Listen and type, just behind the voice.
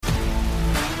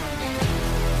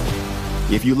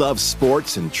If you love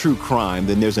sports and true crime,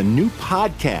 then there's a new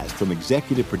podcast from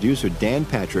executive producer Dan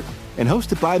Patrick and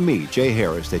hosted by me, Jay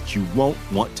Harris, that you won't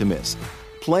want to miss.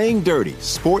 Playing Dirty: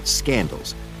 Sports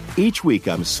Scandals. Each week,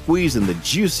 I'm squeezing the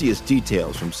juiciest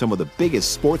details from some of the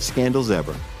biggest sports scandals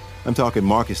ever. I'm talking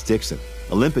Marcus Dixon,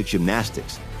 Olympic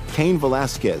gymnastics, Cain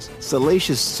Velasquez,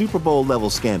 salacious Super Bowl level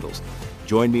scandals.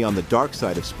 Join me on the dark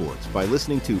side of sports by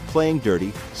listening to Playing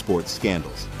Dirty: Sports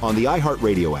Scandals on the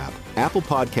iHeartRadio app, Apple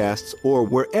Podcasts, or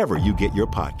wherever you get your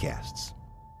podcasts.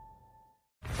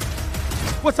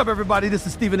 What's up, everybody? This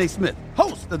is Stephen A. Smith,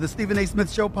 host of the Stephen A.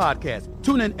 Smith Show podcast.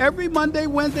 Tune in every Monday,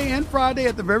 Wednesday, and Friday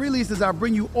at the very least as I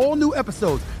bring you all new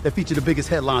episodes that feature the biggest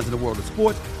headlines in the world of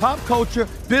sports, pop culture,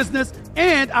 business,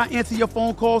 and I answer your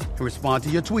phone calls and respond to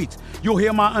your tweets. You'll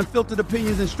hear my unfiltered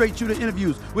opinions and straight-shooter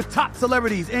interviews with top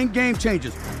celebrities and game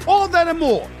changers. All that and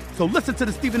more. So listen to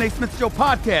the Stephen A. Smith Show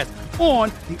podcast on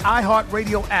the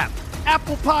iHeartRadio app,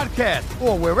 Apple Podcasts,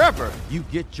 or wherever you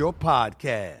get your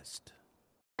podcast.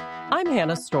 I'm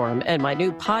Hannah Storm, and my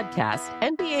new podcast,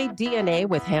 NBA DNA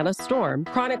with Hannah Storm,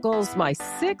 chronicles my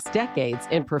 6 decades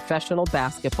in professional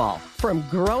basketball. From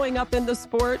growing up in the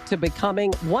sport to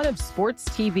becoming one of sports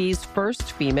TV's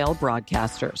first female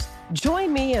broadcasters.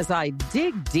 Join me as I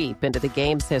dig deep into the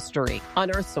game's history,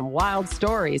 unearth some wild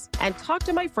stories, and talk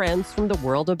to my friends from the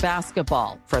world of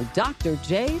basketball, from Dr.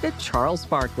 J to Charles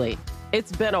Barkley.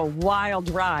 It's been a wild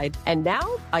ride, and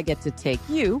now I get to take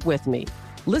you with me.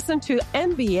 Listen to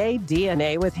NBA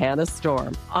DNA with Hannah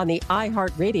Storm on the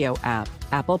iHeartRadio app,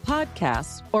 Apple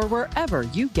Podcasts, or wherever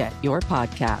you get your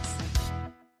podcasts.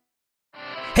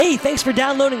 Hey, thanks for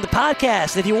downloading the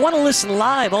podcast. If you want to listen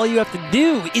live, all you have to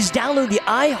do is download the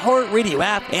iHeartRadio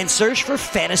app and search for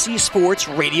Fantasy Sports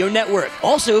Radio Network.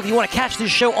 Also, if you want to catch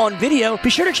this show on video, be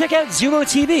sure to check out Zumo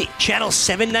TV, channel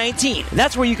 719.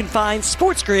 That's where you can find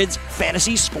Sports Grid's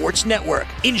Fantasy Sports Network.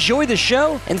 Enjoy the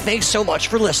show, and thanks so much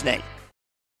for listening.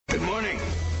 Good morning.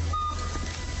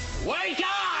 Wake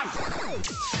up!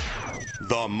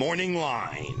 The Morning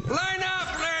Line. Line up,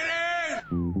 ladies!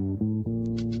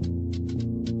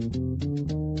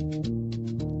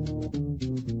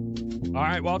 All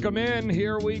right, welcome in.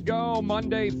 Here we go.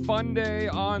 Monday Fun Day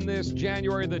on this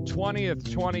January the 20th,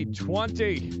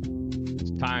 2020.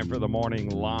 It's time for the Morning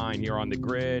Line here on the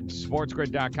Grid.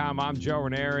 SportsGrid.com. I'm Joe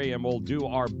Ranieri, and we'll do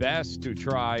our best to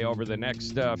try over the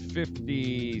next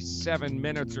 57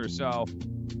 minutes or so,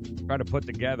 try to put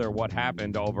together what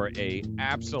happened over a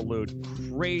absolute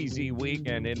crazy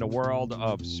weekend in the world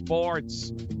of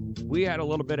sports. We had a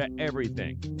little bit of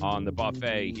everything on the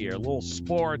buffet here. A little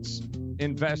sports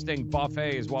investing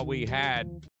buffet is what we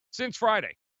had since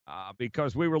Friday.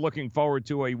 Because we were looking forward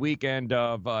to a weekend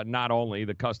of not only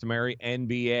the customary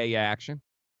NBA action,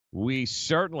 we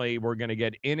certainly were going to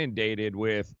get inundated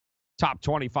with top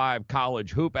 25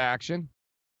 college hoop action.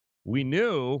 We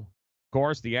knew, of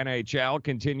course, the NHL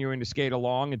continuing to skate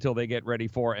along until they get ready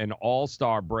for an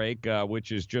all-star break,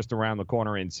 which is just around the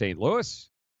corner in St. Louis.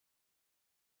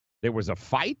 There was a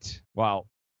fight. Well,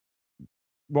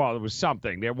 there was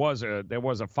something. There was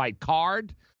a fight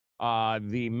card.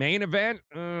 The main event,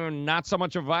 not so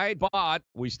much a fight, but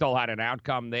we still had an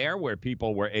outcome there where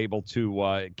people were able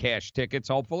to cash tickets,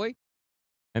 hopefully.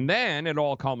 And then it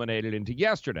all culminated into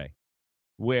yesterday,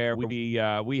 where we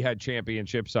had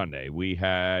Championship Sunday. We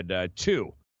had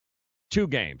two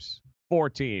games,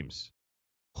 4 teams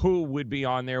who would be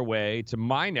on their way to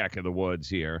my neck of the woods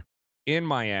here in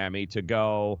Miami to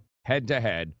go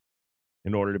head-to-head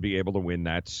in order to be able to win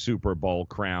that Super Bowl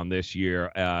crown this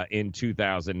year in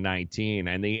 2019.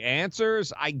 And the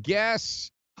answers, I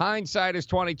guess, hindsight is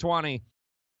 2020.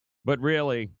 But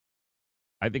really,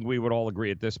 I think we would all agree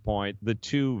at this point, the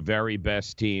 2 very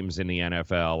best teams in the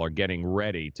NFL are getting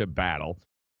ready to battle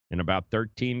in about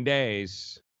 13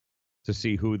 days to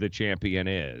see who the champion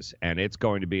is. And it's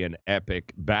going to be an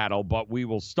epic battle. But we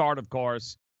will start, of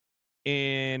course,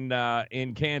 in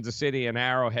Kansas City and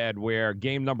Arrowhead, where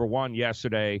game number 1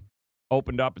 yesterday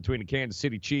opened up between the Kansas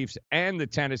City Chiefs and the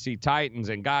Tennessee Titans.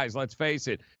 And guys, let's face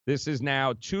it, this is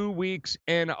now 2 weeks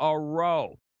in a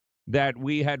row that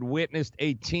we had witnessed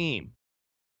a team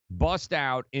bust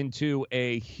out into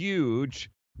a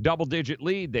huge double-digit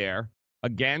lead there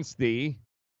against the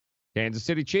Kansas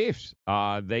City Chiefs.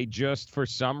 They just, for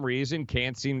some reason,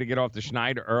 can't seem to get off the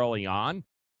schneid early on.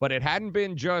 But it hadn't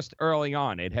been just early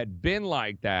on. It had been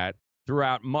like that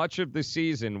throughout much of the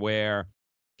season, where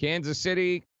Kansas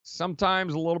City,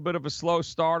 sometimes a little bit of a slow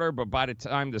starter, but by the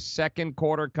time the second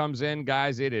quarter comes in,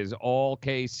 guys, it is all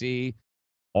KC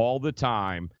all the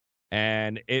time.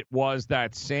 And it was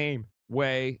that same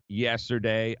way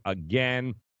yesterday.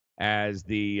 Again, as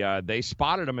they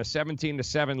spotted them a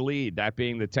 17-7 lead, that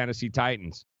being the Tennessee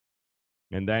Titans.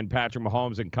 And then Patrick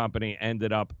Mahomes and company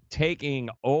ended up taking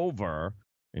over.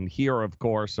 And here, of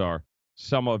course, are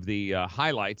some of the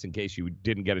highlights in case you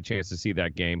didn't get a chance to see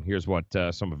that game. Here's what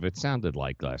some of it sounded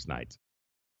like last night.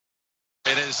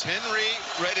 It is Henry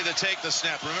ready to take the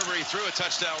snap. Remember, he threw a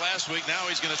touchdown last week. Now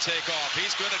he's going to take off.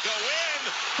 He's going to go in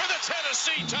for the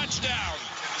Tennessee touchdown.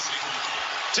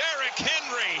 Derrick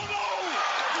Henry.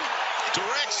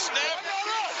 Direct snap,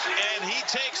 and he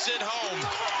takes it home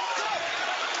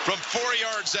from 4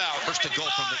 yards out. First and goal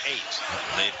from the 8.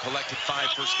 They've collected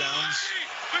 5 first downs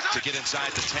to get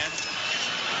inside the 10.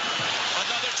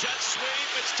 Another jet sweep.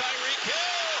 It's Tyreek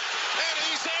Hill, and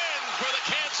he's in for the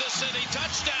Kansas City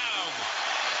touchdown.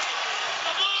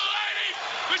 The Blue Lady,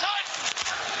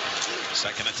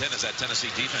 second and 10 as that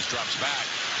Tennessee defense drops back.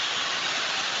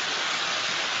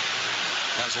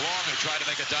 As Long, who tried to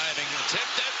make a diving tip,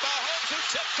 and Mahomes, who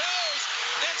tiptoes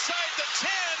inside the 10,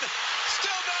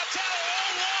 still knocked out.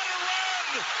 Oh, what a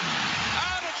run!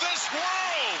 Out of this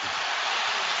world!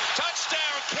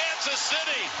 Touchdown, Kansas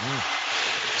City.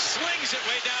 Slings it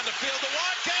way down the field to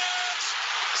Watkins.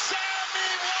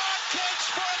 Sammy Watkins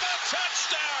for the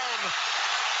touchdown.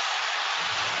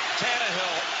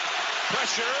 Tannehill,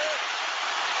 pressure.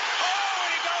 Oh,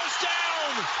 and he goes down.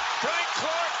 Frank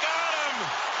Clark got him.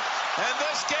 And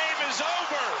this game is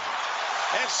over.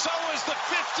 And so is the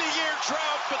 50-year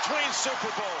drought between Super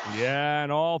Bowls. Yeah,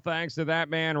 and all thanks to that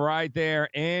man right there.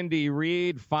 Andy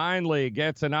Reid finally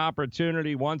gets an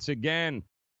opportunity once again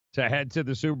to head to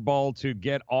the Super Bowl to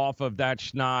get off of that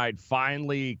schneid.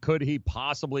 Finally, could he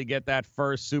possibly get that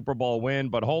first Super Bowl win?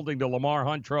 But holding the Lamar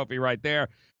Hunt trophy right there.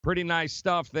 Pretty nice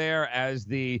stuff there as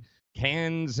the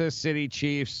Kansas City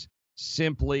Chiefs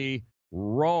simply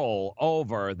roll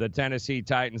over the Tennessee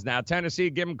Titans. Now, Tennessee,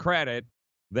 give them credit.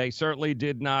 They certainly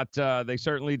did not.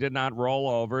 Roll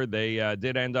over. They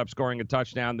did end up scoring a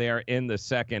touchdown there in the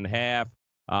second half,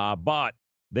 but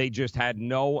they just had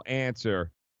no answer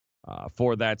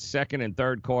for that second and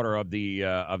third quarter of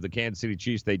the Kansas City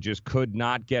Chiefs. They just could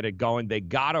not get it going. They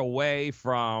got away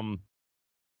from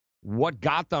what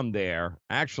got them there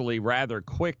actually rather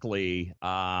quickly,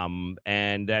 and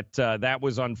that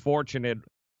was unfortunate.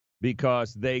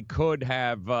 Because they could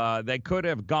have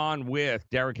gone with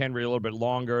Derrick Henry a little bit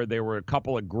longer. There were a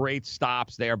couple of great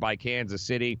stops there by Kansas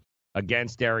City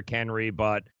against Derrick Henry,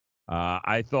 but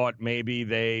I thought maybe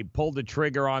they pulled the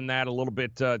trigger on that a little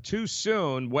bit too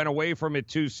soon, went away from it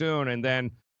too soon, and then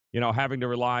having to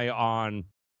rely on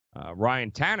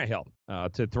Ryan Tannehill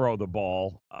to throw the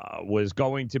ball was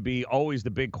going to be always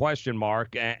the big question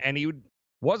mark, and he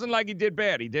wasn't like he did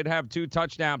bad. He did have 2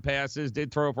 touchdown passes,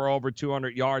 did throw for over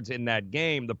 200 yards in that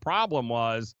game. The problem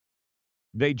was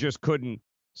they just couldn't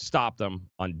stop them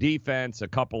on defense. A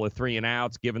couple of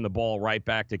 3-and-outs, giving the ball right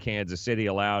back to Kansas City,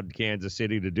 allowed Kansas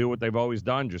City to do what they've always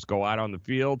done, just go out on the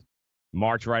field,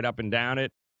 march right up and down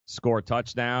it, score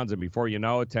touchdowns, and before you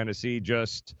know it, Tennessee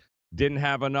just didn't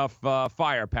have enough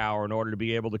firepower in order to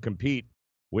be able to compete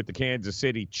with the Kansas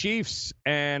City Chiefs.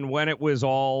 And when it was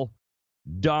all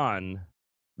done,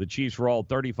 the Chiefs rolled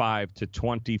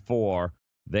 35-24.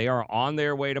 They are on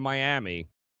their way to Miami,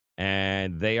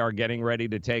 and they are getting ready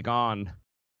to take on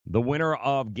the winner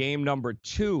of game number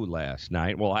 2 last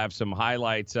night. We'll have some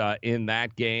highlights in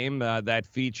that game that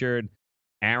featured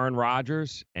Aaron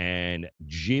Rodgers and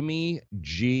Jimmy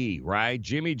G, right?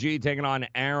 Jimmy G taking on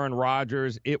Aaron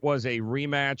Rodgers. It was a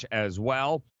rematch as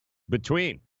well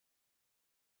between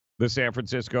the San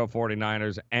Francisco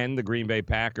 49ers and the Green Bay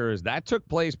Packers. That took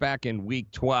place back in Week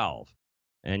 12.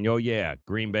 And,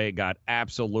 Green Bay got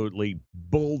absolutely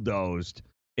bulldozed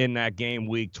in that game,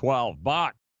 Week 12.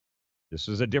 But this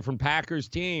is a different Packers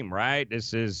team, right?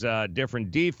 This is a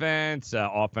different defense,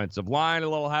 offensive line a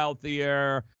little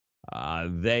healthier.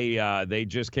 They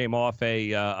just came off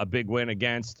a big win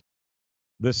against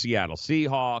the Seattle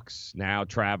Seahawks, now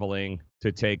traveling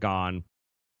to take on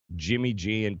Jimmy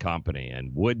G and company.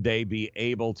 And would they be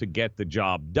able to get the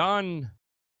job done?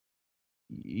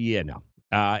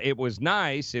 It was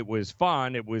nice. It was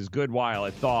fun. It was good while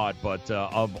it thought. But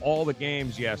of all the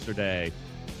games yesterday,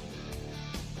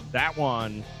 that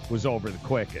one was over the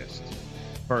quickest.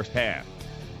 First half,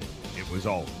 it was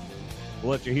over.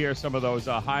 We'll let you hear some of those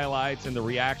highlights and the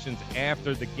reactions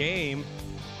after the game.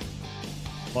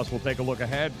 Plus, we'll take a look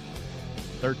ahead.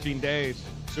 13 days.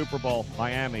 Super Bowl,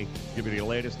 Miami. Give you the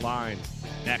latest lines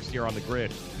next year on the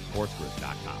grid.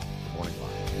 SportsGrid.com. Good morning,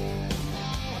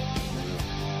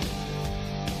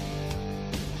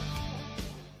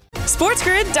 live.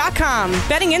 SportsGrid.com.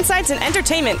 Betting insights and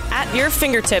entertainment at your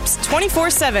fingertips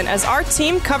 24/7 as our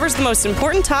team covers the most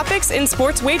important topics in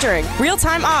sports wagering.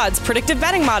 Real-time odds, predictive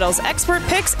betting models, expert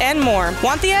picks, and more.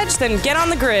 Want the edge? Then get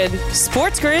on the grid.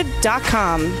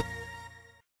 SportsGrid.com.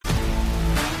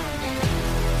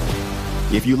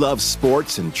 If you love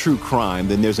sports and true crime,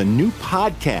 then there's a new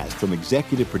podcast from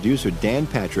executive producer Dan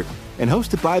Patrick and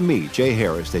hosted by me, Jay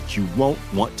Harris, that you won't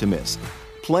want to miss.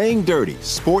 Playing Dirty: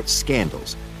 Sports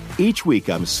Scandals. Each week,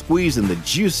 I'm squeezing the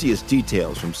juiciest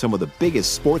details from some of the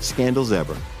biggest sports scandals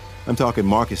ever. I'm talking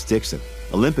Marcus Dixon,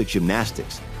 Olympic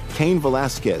gymnastics, Cain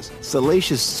Velasquez,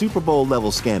 salacious Super Bowl level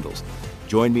scandals.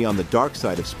 Join me on the dark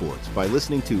side of sports by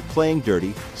listening to Playing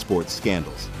Dirty: Sports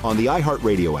Scandals on the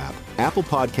iHeartRadio app, Apple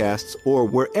Podcasts, or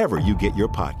wherever you get your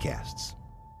podcasts.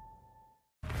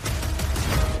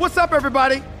 What's up,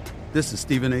 everybody? This is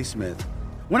Stephen A. Smith.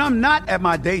 When I'm not at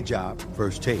my day job,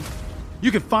 First Take, you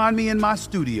can find me in my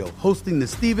studio hosting the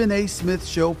Stephen A. Smith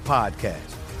Show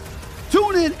podcast.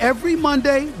 Tune in every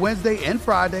Monday, Wednesday, and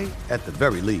Friday, at the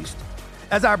very least,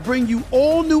 as I bring you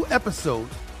all new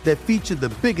episodes that feature the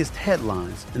biggest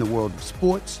headlines in the world of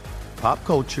sports, pop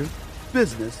culture,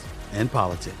 business, and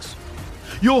politics.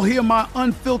 You'll hear my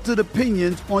unfiltered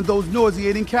opinions on those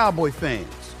nauseating Cowboy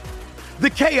fans,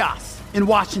 the chaos in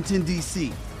Washington,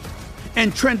 D.C.,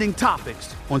 and trending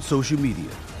topics on social media,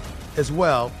 as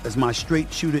well as my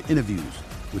straight shooter interviews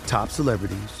with top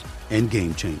celebrities and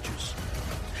game changers.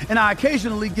 And I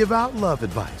occasionally give out love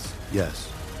advice.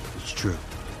 Yes, it's true.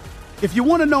 If you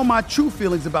want to know my true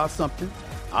feelings about something,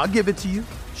 I'll give it to you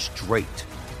straight.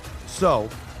 So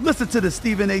listen to the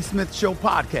Stephen A. Smith Show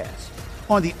podcast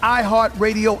on the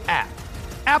iHeartRadio app,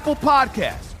 Apple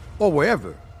Podcasts, or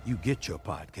wherever you get your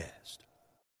podcast.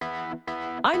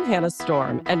 I'm Hannah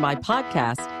Storm, and my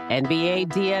podcast, NBA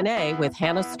DNA with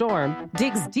Hannah Storm,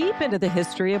 digs deep into the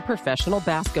history of professional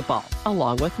basketball,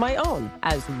 along with my own,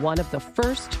 as one of the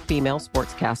first female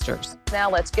sportscasters.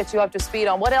 Now let's get you up to speed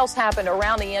on what else happened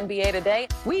around the NBA today.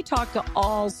 We talk to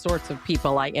all sorts of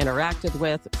people I interacted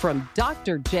with, from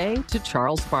Dr. J to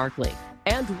Charles Barkley,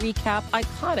 and recap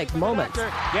iconic moments.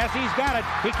 Yes, he's got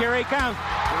it. Here he comes.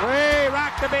 Way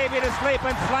rock the baby to sleep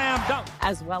and slam dunk.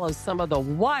 As well as some of the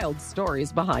wild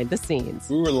stories behind the scenes.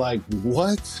 We were like,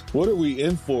 what? What are we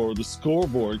in for? The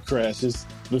scoreboard crashes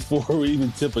before we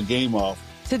even tip a game off.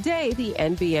 Today, the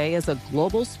NBA is a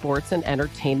global sports and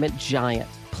entertainment giant.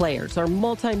 Players are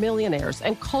multimillionaires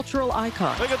and cultural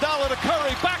icons. Iguodala to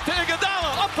Curry, back to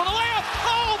Iguodala, up for the layup.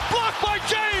 Oh, blocked by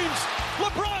James.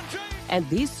 LeBron James. And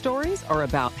these stories are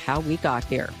about how we got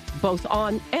here, both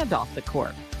on and off the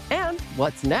court. And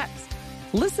what's next?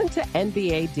 Listen to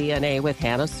NBA DNA with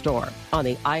Hannah Storm on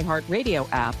the iHeartRadio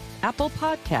app, Apple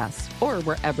Podcasts, or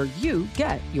wherever you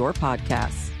get your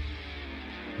podcasts.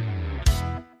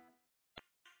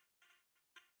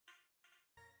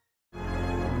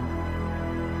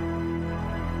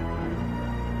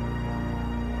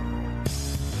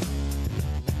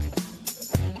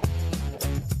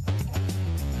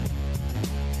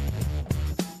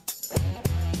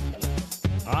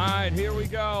 All right, here we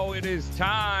go. It is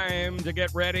time to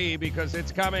get ready because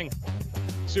it's coming.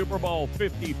 Super Bowl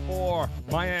 54,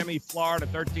 Miami, Florida,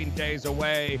 13 days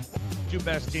away. Two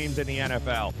best teams in the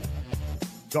NFL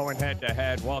going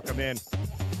head-to-head. Welcome in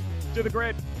to the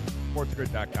grid.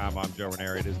 SportsGrid.com. I'm Joe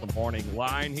Ranieri. It is the morning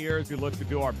line here as we look to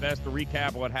do our best to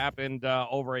recap what happened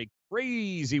over a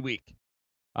crazy weekend,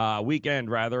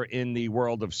 in the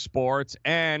world of sports.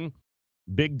 And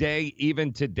big day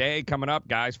even today coming up,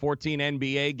 guys. 14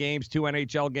 NBA games, 2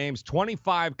 NHL games,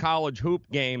 25 college hoop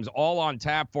games, all on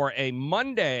tap for a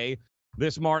Monday,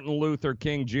 this Martin Luther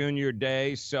King Jr.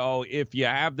 Day. So if you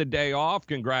have the day off,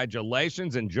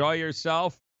 congratulations. Enjoy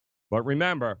yourself. But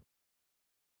remember,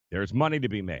 there's money to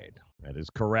be made. That is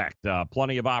correct.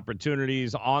 Plenty of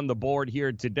opportunities on the board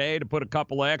here today to put a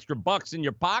couple of extra bucks in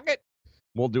your pocket.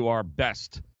 We'll do our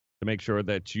best to make sure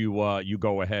that you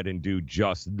go ahead and do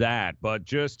just that. But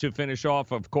just to finish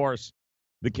off, of course,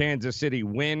 the Kansas City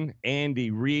win.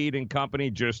 Andy Reid and company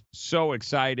just so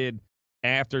excited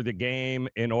after the game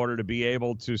in order to be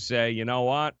able to say, you know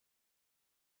what,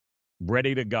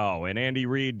 ready to go. And Andy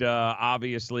Reid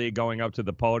obviously going up to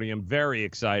the podium, very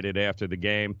excited after the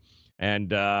game. And,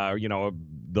 the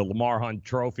Lamar Hunt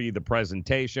Trophy, the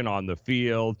presentation on the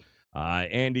field,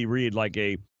 Andy Reid like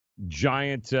a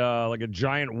giant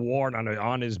wart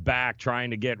on his back,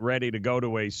 trying to get ready to go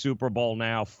to a Super Bowl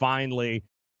now. Finally,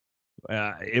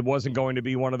 it wasn't going to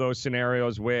be one of those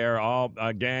scenarios where,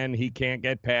 again, he can't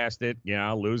get past it.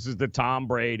 Loses to Tom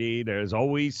Brady. There's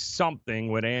always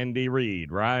something with Andy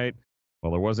Reid, right?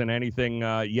 Well, there wasn't anything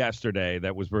yesterday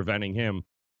that was preventing him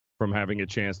from having a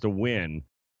chance to win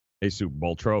a Super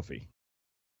Bowl trophy.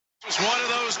 It was one of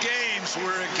those games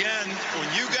where, again, when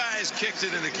you guys kicked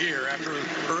it into gear after an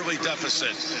early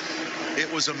deficit,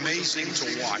 it was amazing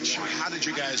to watch. How did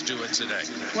you guys do it today?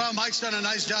 Well, Mike's done a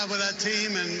nice job with that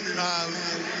team, and,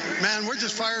 man, we're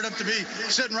just fired up to be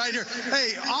sitting right here.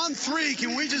 Hey, on 3,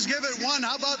 can we just give it 1?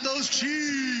 How about those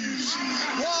Chiefs?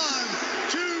 1,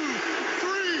 2,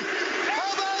 3.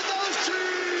 How about those Chiefs?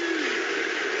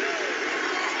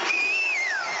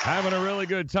 Having a really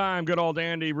good time. Good old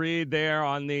Andy Reid there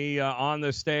on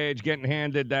the stage, getting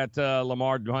handed that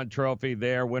Lamar Hunt trophy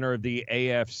there, winner of the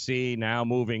AFC. Now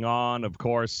moving on, of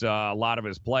course, a lot of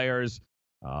his players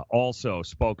also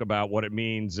spoke about what it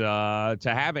means to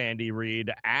have Andy Reid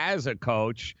as a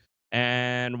coach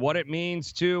and what it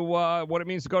means to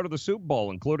go to the Super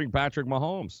Bowl, including Patrick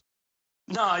Mahomes.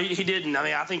 No, he didn't. I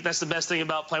mean, I think that's the best thing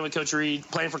about playing with Coach Reid,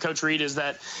 playing for Coach Reid, is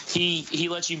that he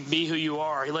lets you be who you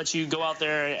are. He lets you go out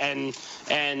there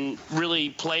and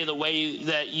really play the way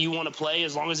that you want to play,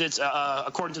 as long as it's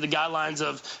according to the guidelines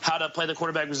of how to play the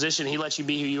quarterback position. He lets you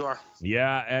be who you are.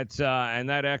 Yeah, and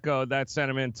that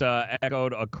sentiment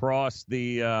echoed across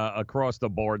the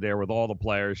board there with all the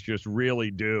players. Just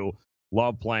really do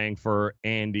love playing for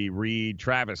Andy Reid.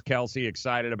 Travis Kelce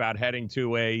excited about heading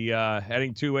to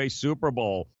a Super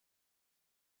Bowl.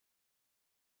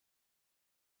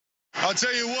 I'll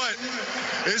tell you what,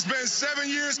 it's been 7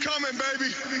 years coming,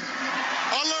 baby.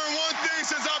 I learned one thing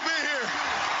since I've been here.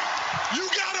 You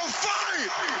gotta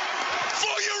fight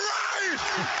for your right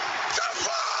to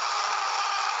party!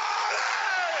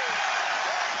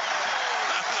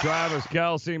 Travis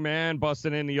Kelce, man,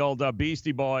 busting in the old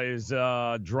Beastie Boys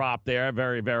drop there.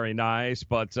 Very, very nice.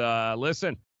 But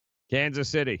listen, Kansas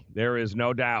City, there is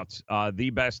no doubt the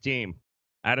best team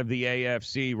out of the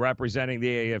AFC, representing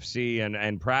the AFC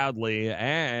and proudly.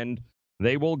 And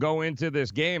they will go into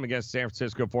this game against San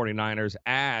Francisco 49ers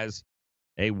as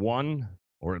a 1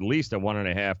 or at least a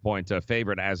 1.5 point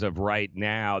favorite as of right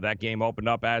now. That game opened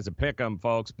up as a pick'em,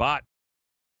 folks, but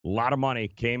a lot of money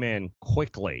came in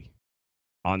quickly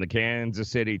on the Kansas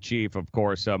City Chiefs, of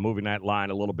course, moving that line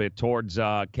a little bit towards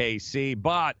KC.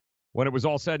 But when it was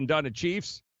all said and done, the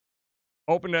Chiefs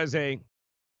opened as a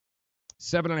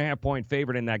 7.5 point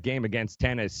favorite in that game against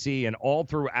Tennessee. And all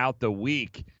throughout the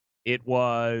week, it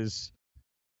was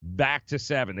back to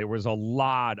 7. There was a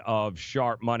lot of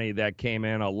sharp money that came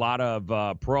in, a lot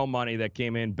of pro money that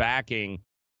came in backing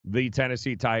the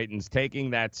Tennessee Titans, taking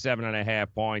that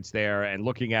 7.5 points there and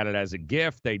looking at it as a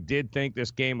gift. They did think this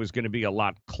game was going to be a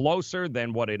lot closer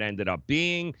than what it ended up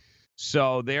being.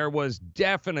 So there was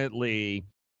definitely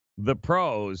the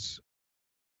pros.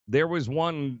 There was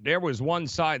one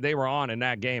side they were on in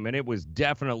that game, and it was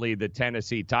definitely the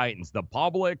Tennessee Titans. The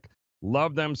public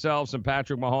loved themselves some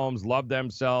Patrick Mahomes, loved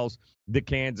themselves the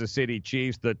Kansas City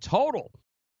Chiefs. The total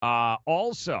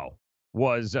also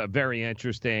was very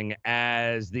interesting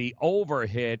as the over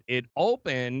hit. It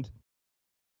opened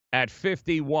at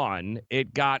 51.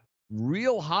 It got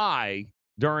real high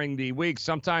during the week.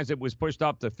 Sometimes it was pushed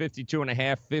up to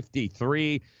 52.5,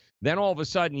 53. Then all of a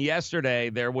sudden yesterday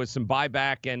there was some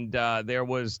buyback, and there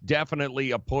was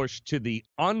definitely a push to the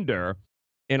under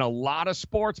in a lot of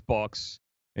sports books.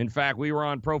 In fact, we were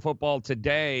on Pro Football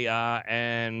Today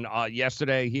and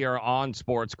yesterday here on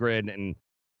Sports Grid, and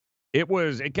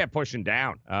it kept pushing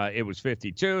down. It was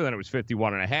 52, then it was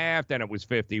 51.5, then it was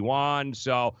 51.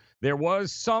 So there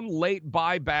was some late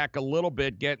buyback a little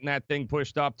bit, getting that thing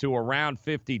pushed up to around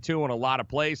 52 in a lot of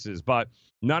places, but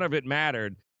none of it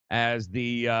mattered as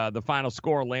the final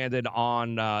score landed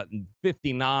on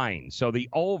 59. So the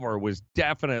over was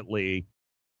definitely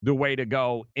the way to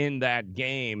go in that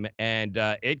game, and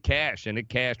it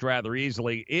cashed rather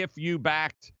easily if you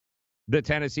backed the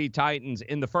Tennessee Titans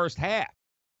in the first half,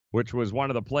 which was one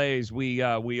of the plays we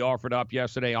offered up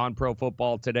yesterday on Pro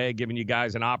Football Today, giving you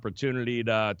guys an opportunity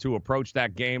to approach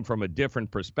that game from a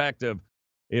different perspective.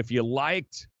 If you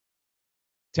liked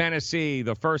Tennessee,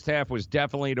 the first half was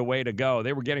definitely the way to go.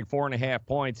 They were getting 4.5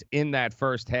 points in that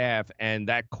first half, and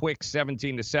that quick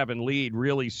 17-7 lead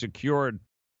really secured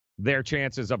their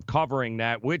chances of covering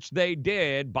that, which they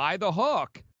did by the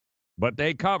hook, but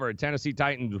they covered. Tennessee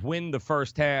Titans win the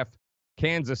first half.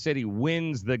 Kansas City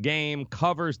wins the game,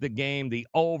 covers the game. The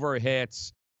over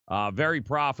hits. Very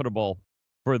profitable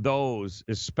for those,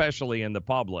 especially in the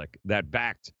public, that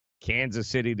backed Kansas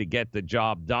City to get the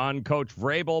job done. Coach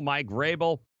Vrabel, Mike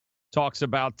Vrabel, talks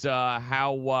about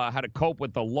how to cope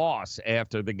with the loss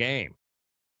after the game.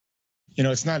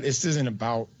 This isn't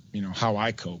about, how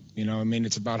I cope.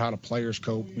 It's about how the players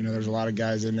cope. There's a lot of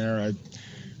guys in there.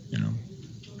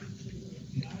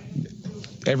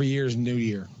 Every year is a new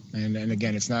year. And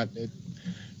again, it's not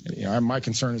my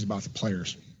concern is about the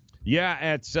players.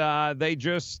 Yeah, it's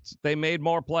they made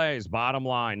more plays, bottom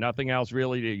line. Nothing else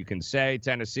really that you can say.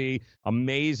 Tennessee,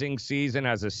 amazing season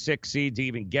as a 6 seed to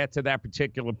even get to that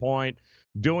particular point.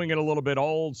 Doing it a little bit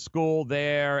old school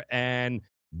there, and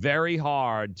very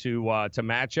hard to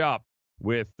match up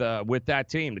with that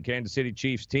team, the Kansas City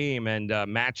Chiefs team, and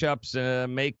matchups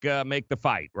make the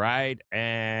fight, right?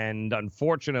 And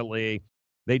unfortunately,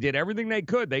 they did everything they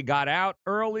could. They got out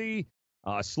early.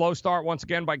 Slow start once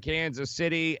again by Kansas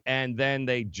City, and then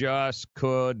they just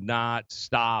could not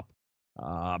stop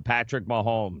Patrick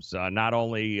Mahomes. Not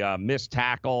only missed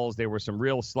tackles, there were some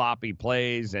real sloppy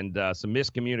plays and some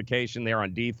miscommunication there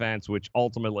on defense, which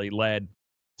ultimately led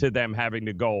to them having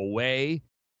to go away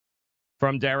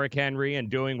from Derrick Henry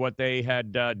and doing what they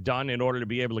had done in order to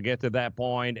be able to get to that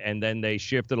point, and then they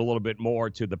shifted a little bit more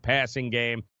to the passing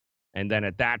game. And then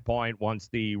at that point, once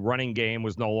the running game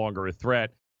was no longer a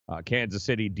threat, Kansas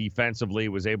City defensively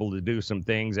was able to do some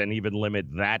things and even limit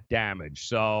that damage.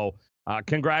 So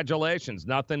congratulations.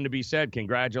 Nothing to be said.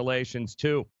 Congratulations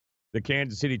to the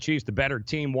Kansas City Chiefs. The better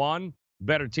team won.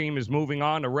 Better team is moving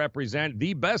on to represent.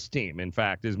 The best team, in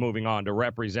fact, is moving on to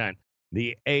represent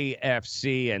the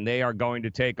AFC, and they are going to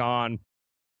take on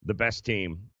the best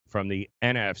team from the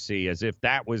NFC, as if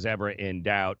that was ever in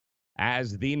doubt,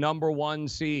 as the number 1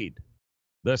 seed.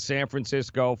 The San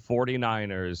Francisco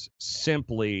 49ers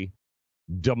simply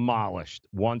demolished,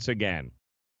 once again,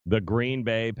 the Green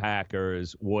Bay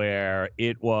Packers, where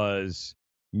it was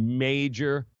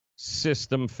major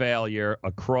system failure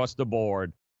across the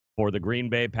board for the Green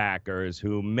Bay Packers,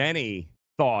 who many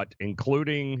thought,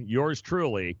 including yours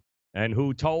truly, and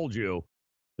who told you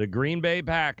the Green Bay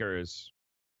Packers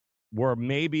were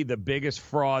maybe the biggest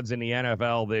frauds in the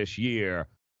NFL this year.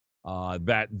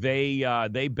 That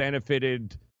they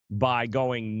benefited by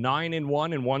going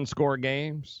 9-1 in one-score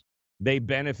games. They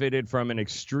benefited from an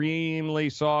extremely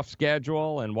soft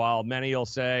schedule, and while many will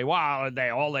say, "Wow,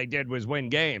 all they did was win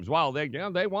games," well, they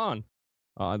won.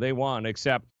 They won,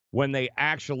 except when they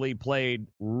actually played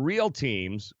real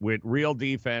teams with real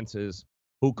defenses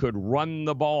who could run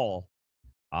the ball.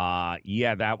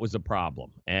 That was a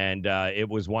problem, and it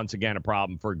was once again a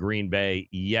problem for Green Bay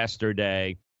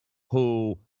yesterday,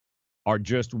 who are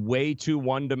just way too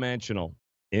one-dimensional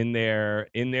in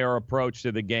their approach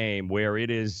to the game, where it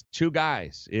is 2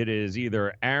 guys. It is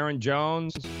either Aaron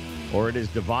Jones or it is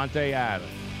Devontae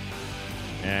Adams.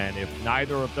 And if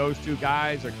neither of those 2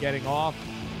 guys are getting off,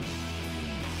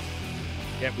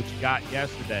 get what you got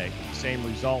yesterday. Same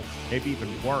result, maybe even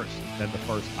worse than the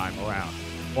first time around.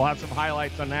 We'll have some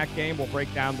highlights on that game. We'll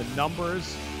break down the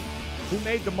numbers. Who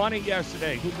made the money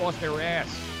yesterday? Who lost their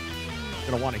ass?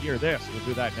 You're going to want to hear this. We'll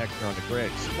do that next year on The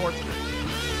Grid. Sports Grid.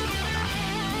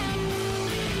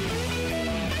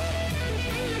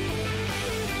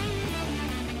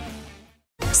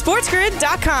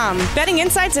 SportsGrid.com. Betting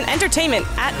insights and entertainment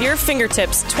at your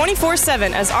fingertips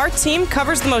 24/7 as our team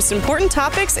covers the most important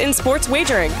topics in sports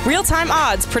wagering. Real-time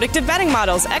odds, predictive betting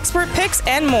models, expert picks,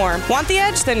 and more. Want the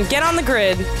edge? Then get on the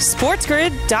grid.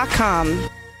 SportsGrid.com.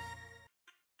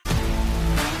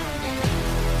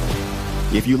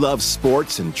 If you love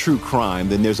sports and true crime,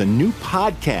 then there's a new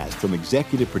podcast from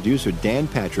executive producer Dan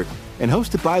Patrick and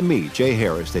hosted by me, Jay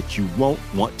Harris, that you won't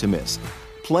want to miss.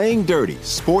 Playing Dirty: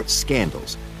 Sports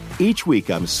Scandals. Each week,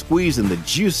 I'm squeezing the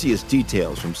juiciest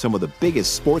details from some of the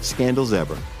biggest sports scandals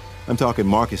ever. I'm talking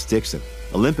Marcus Dixon,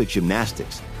 Olympic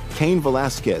gymnastics, Cain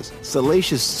Velasquez,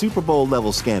 salacious Super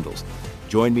Bowl-level scandals.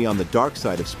 Join me on the dark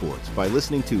side of sports by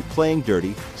listening to Playing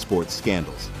Dirty: Sports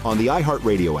Scandals on the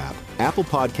iHeartRadio app, Apple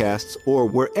Podcasts, or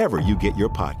wherever you get your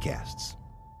podcasts.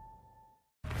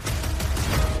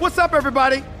 What's up,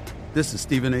 everybody? This is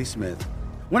Stephen A. Smith.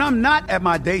 When I'm not at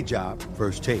my day job,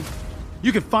 First Take,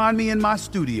 you can find me in my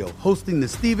studio hosting the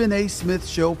Stephen A. Smith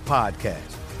Show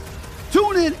podcast.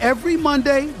 Tune in every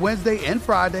Monday, Wednesday, and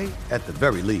Friday, at the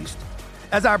very least,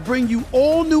 as I bring you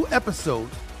all new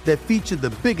episodes that feature the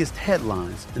biggest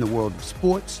headlines in the world of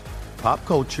sports, pop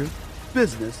culture,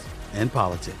 business, and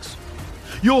politics.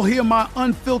 You'll hear my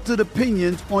unfiltered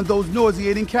opinions on those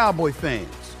nauseating Cowboy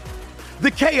fans,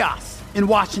 the chaos in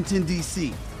Washington,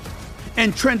 D.C.,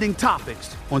 and trending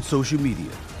topics on social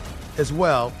media, as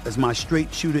well as my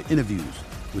straight shooter interviews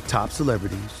with top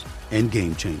celebrities and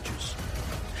game changers.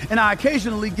 And I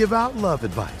occasionally give out love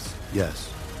advice.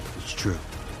 Yes, it's true.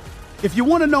 If you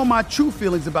want to know my true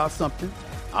feelings about something,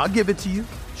 I'll give it to you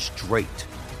straight.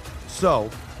 So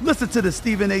listen to the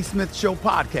Stephen A. Smith Show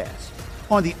podcast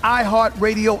on the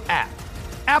iHeartRadio app,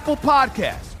 Apple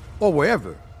Podcasts, or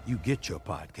wherever you get your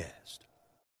podcast.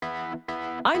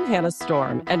 I'm Hannah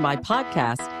Storm, and my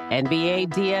podcast, NBA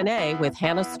DNA with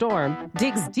Hannah Storm,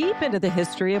 digs deep into the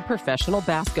history of professional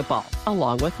basketball,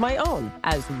 along with my own,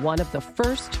 as one of the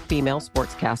first female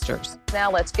sportscasters.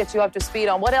 Now let's get you up to speed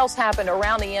on what else happened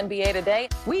around the NBA today.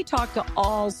 We talk to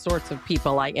all sorts of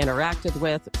people I interacted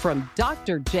with, from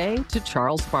Dr. J to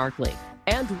Charles Barkley,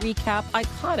 and recap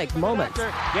iconic moments.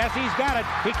 Yes, he's got it.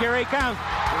 Here he comes.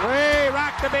 Way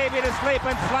rock the baby to sleep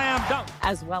and slam dunk.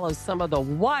 As well as some of the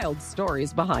wild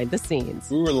stories behind the scenes.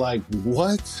 We were like,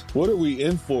 what? What are we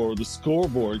in for? The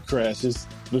scoreboard crashes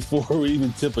before we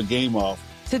even tip a game off.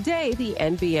 Today, the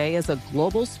NBA is a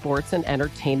global sports and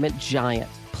entertainment giant.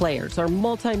 Players are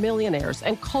multimillionaires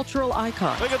and cultural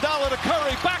icons. Iguodala to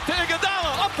Curry, back to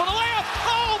Iguodala, up for the layup.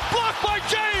 Oh, blocked by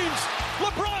James.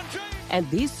 LeBron James. And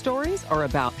these stories are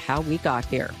about how we got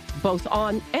here, both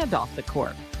on and off the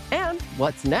court. And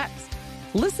what's next?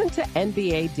 Listen to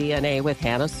NBA DNA with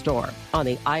Hannah Storm on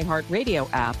the iHeartRadio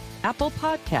app, Apple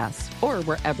Podcasts, or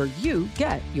wherever you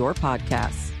get your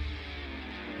podcasts.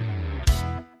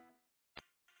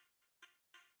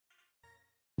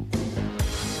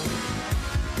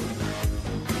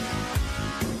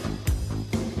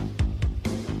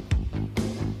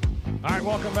 All right,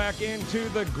 welcome back into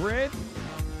the grid,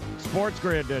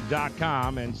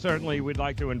 sportsgrid.com, and certainly we'd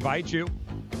like to invite you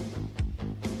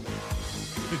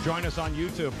to join us on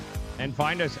YouTube and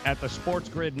find us at the Sports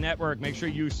Grid Network. Make sure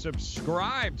you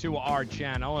subscribe to our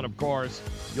channel, and of course,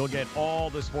 you'll get all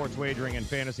the sports wagering and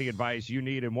fantasy advice you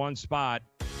need in one spot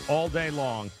all day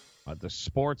long at the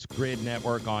Sports Grid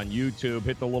Network on YouTube.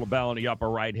 Hit the little bell in the upper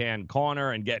right-hand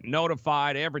corner and get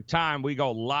notified every time we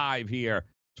go live here,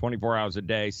 24 hours a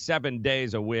day, 7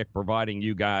 days a week, providing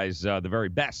you guys the very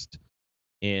best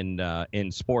in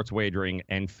sports wagering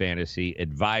and fantasy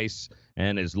advice.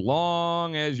 And as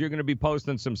long as you're going to be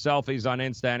posting some selfies on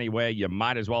Insta anyway, you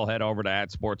might as well head over to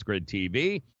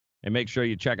 @SportsGridTV and make sure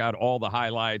you check out all the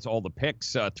highlights, all the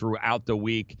picks throughout the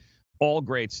week. All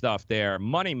great stuff there.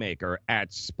 Moneymaker at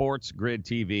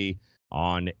SportsGridTV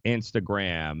on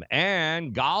Instagram.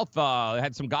 And golf,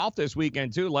 had some golf this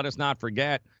weekend too. Let us not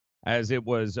forget, as it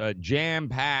was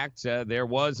jam-packed. There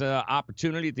was an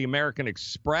opportunity at the American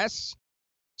Express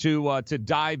to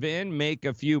dive in, make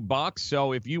a few bucks.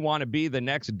 So if you want to be the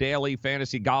next daily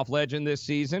fantasy golf legend this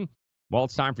season, well,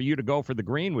 it's time for you to go for the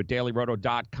green with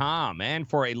dailyroto.com. And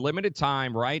for a limited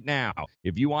time right now,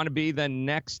 if you want to be the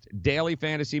next daily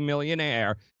fantasy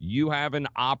millionaire, you have an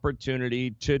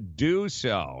opportunity to do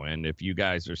so. And if you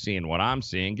guys are seeing what I'm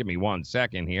seeing, give me 1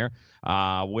 second here.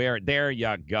 There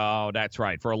you go. That's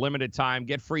right. For a limited time,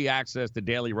 get free access to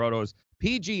Daily Roto's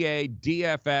PGA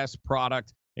DFS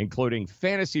product, including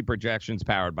fantasy projections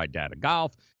powered by Data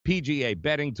Golf, PGA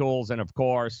betting tools, and, of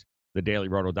course, the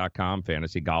dailyroto.com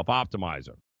Fantasy Golf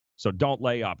Optimizer. So don't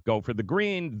lay up. Go for the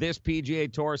green this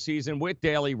PGA Tour season with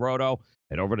Daily Roto.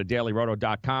 Head over to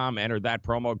dailyroto.com, enter that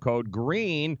promo code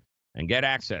GREEN, and get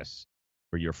access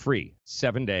for your free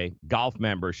 7-day golf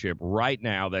membership right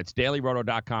now. That's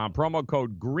dailyroto.com, promo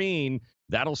code GREEN.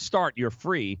 That'll start your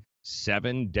free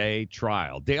 7-day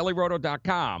trial.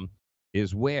 dailyroto.com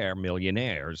is where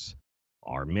millionaires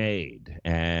are made.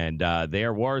 And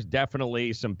there was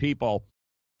definitely some people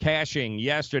cashing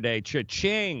yesterday.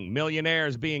 Cha-ching,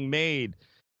 millionaires being made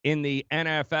in the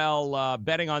NFL,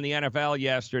 betting on the NFL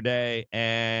yesterday.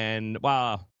 And,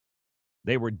 well,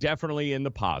 they were definitely in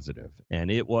the positive. And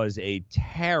it was a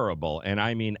terrible, and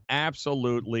I mean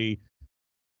absolutely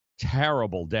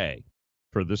terrible day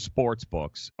for the sports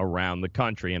books around the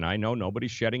country. And I know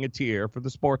nobody's shedding a tear for the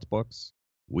sports books.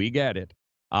 We get it.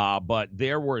 But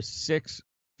there were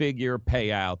six-figure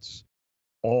payouts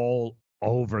all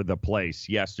over the place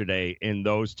yesterday in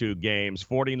those two games.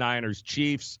 49ers,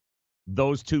 Chiefs,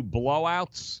 those two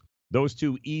blowouts, those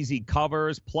two easy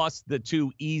covers, plus the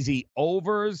two easy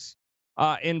overs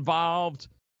involved.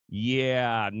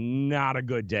 Yeah, not a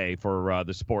good day for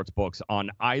the sports books on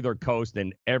either coast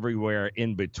and everywhere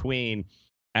in between,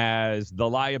 as the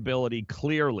liability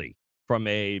clearly, from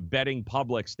a betting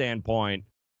public standpoint,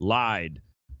 lied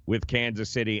with Kansas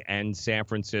City and San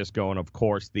Francisco, and, of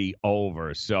course, the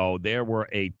over. So there were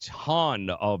a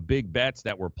ton of big bets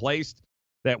that were placed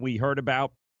that we heard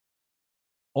about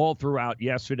all throughout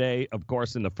yesterday. Of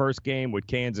course, in the first game with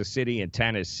Kansas City and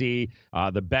Tennessee,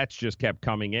 the bets just kept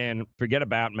coming in. Forget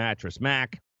about Mattress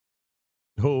Mac,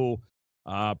 who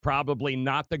probably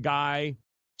not the guy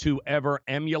to ever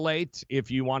emulate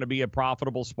if you want to be a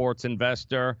profitable sports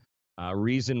investor.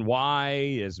 Reason why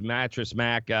is Mattress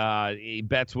Mac, he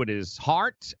bets with his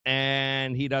heart,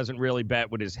 and he doesn't really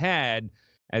bet with his head,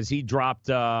 as he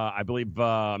dropped, I believe,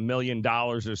 $1 million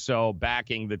or so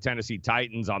backing the Tennessee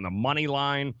Titans on the money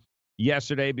line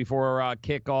yesterday before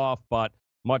kickoff, but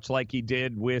much like he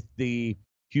did with the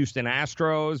Houston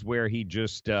Astros, where he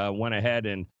just went ahead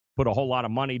and put a whole lot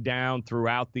of money down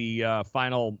throughout the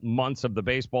final months of the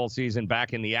baseball season,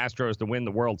 backing the Astros to win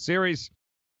the World Series.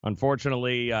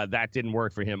 Unfortunately, that didn't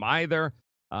work for him either.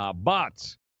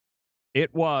 But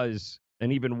it was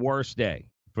an even worse day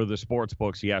for the sports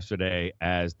books yesterday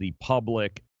as the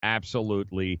public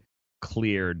absolutely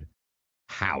cleared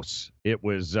house. It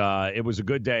was a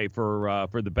good day for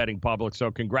the betting public.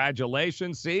 So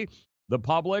congratulations. See, the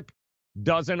public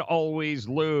doesn't always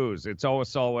lose. It's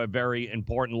also a very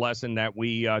important lesson that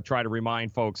we try to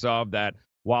remind folks of, that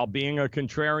while being a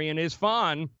contrarian is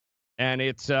fun, and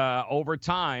it's over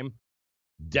time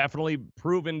definitely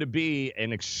proven to be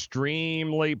an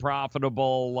extremely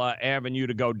profitable avenue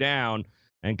to go down.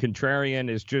 And contrarian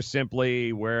is just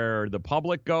simply where the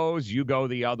public goes, you go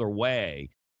the other way.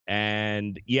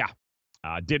 And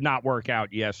did not work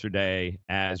out yesterday,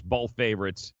 as both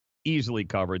favorites easily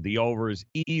covered. The overs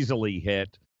easily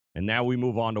hit. And now we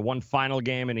move on to one final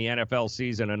game in the NFL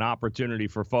season, an opportunity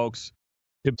for folks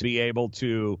to be able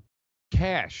to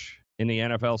cash in the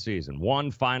NFL season.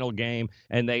 One final game,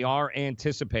 and they are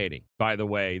anticipating, by the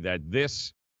way, that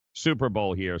this Super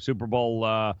Bowl here, Super Bowl,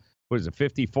 what is it,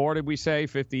 54, did we say?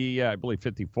 50, I believe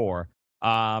 54.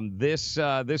 This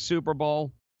Super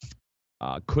Bowl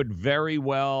could very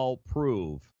well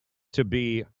prove to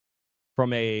be,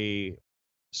 from a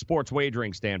sports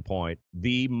wagering standpoint,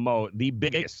 the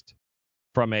biggest.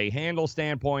 From a handle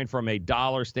standpoint, from a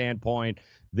dollar standpoint,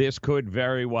 this could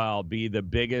very well be the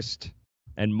biggest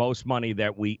and most money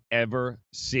that we ever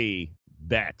see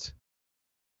bet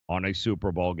on a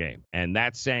Super Bowl game. And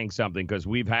that's saying something, because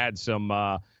we've had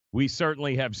we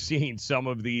certainly have seen some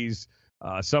of these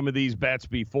bets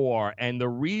before. And the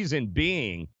reason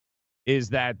being is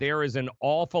that there is an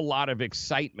awful lot of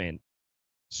excitement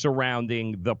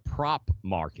surrounding the prop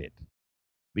market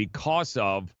because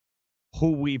of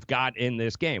who we've got in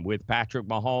this game with Patrick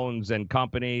Mahomes and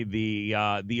company,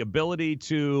 the ability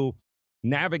to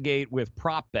navigate with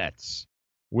prop bets,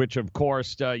 which, of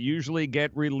course, usually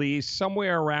get released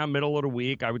somewhere around middle of the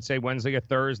week. I would say Wednesday or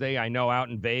Thursday. I know out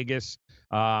in Vegas,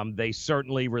 they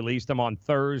certainly released them on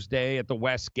Thursday at the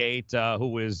Westgate,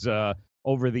 who is,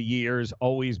 over the years,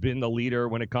 always been the leader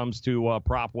when it comes to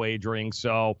prop wagering.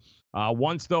 So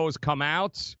once those come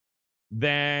out,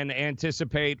 then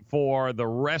anticipate for the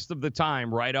rest of the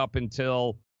time, right up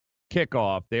until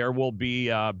kickoff, there will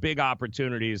be big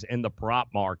opportunities in the prop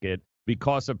market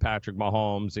because of Patrick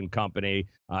Mahomes and company,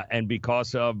 and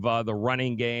because of the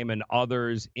running game and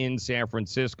others in San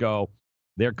Francisco.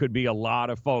 There could be a lot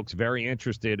of folks very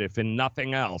interested, if in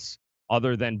nothing else,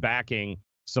 other than backing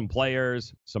some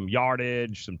players, some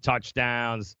yardage, some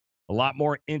touchdowns, a lot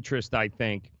more interest, I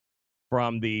think,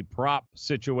 from the prop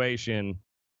situation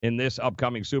in this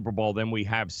upcoming Super Bowl than we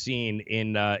have seen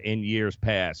in years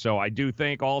past. So I do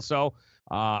think also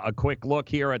a quick look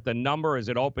here at the number as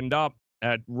it opened up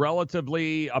at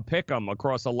relatively a pick'em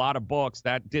across a lot of books.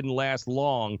 That didn't last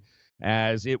long,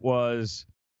 as it was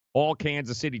all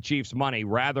Kansas City Chiefs money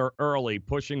rather early,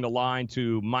 pushing the line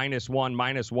to -1,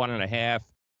 -1.5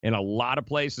 in a lot of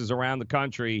places around the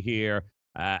country here,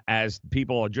 as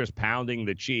people are just pounding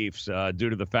the Chiefs due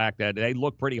to the fact that they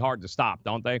look pretty hard to stop,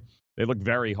 don't they? They look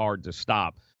very hard to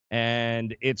stop.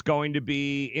 And it's going to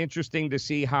be interesting to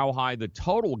see how high the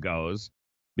total goes,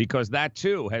 because that,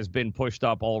 too, has been pushed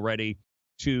up already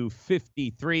to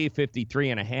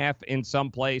 53.5 in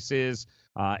some places,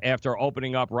 after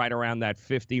opening up right around that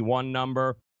 51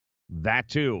 number. That,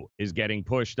 too, is getting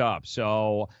pushed up.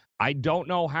 So I don't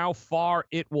know how far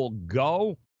it will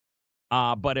go.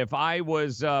 But if I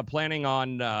was planning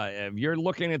on, if you're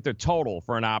looking at the total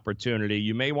for an opportunity,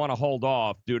 you may want to hold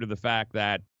off due to the fact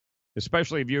that,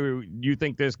 especially if you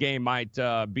think this game might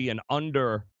be an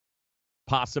under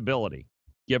possibility,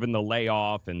 given the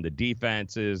layoff and the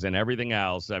defenses and everything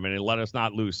else. I mean, let us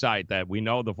not lose sight that we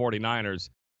know the 49ers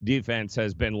defense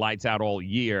has been lights out all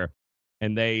year,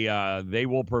 and they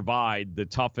will provide the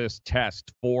toughest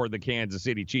test for the Kansas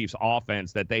City Chiefs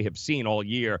offense that they have seen all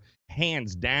year,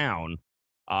 hands down.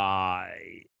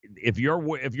 If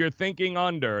you're thinking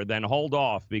under, then hold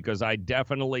off, because I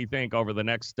definitely think over the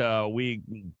next week,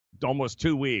 almost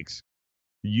 2 weeks,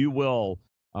 you will,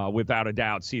 without a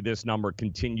doubt, see this number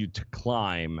continue to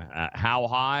climb. How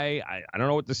high? I don't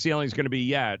know what the ceiling is going to be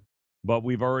yet, but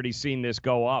we've already seen this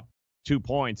go up 2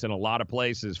 points in a lot of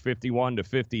places, 51 to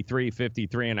 53,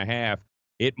 53.5.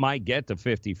 It might get to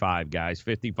 55, guys,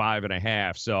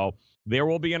 55.5. So there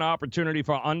will be an opportunity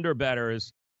for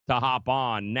underbettors to hop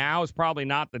on. Now is probably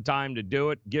not the time to do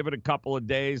it. Give it a couple of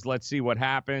days. Let's see what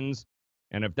happens.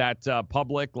 And if that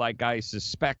public, like I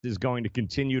suspect, is going to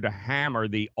continue to hammer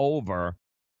the over,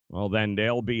 well, then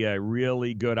there'll be a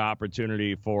really good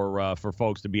opportunity for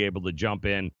folks to be able to jump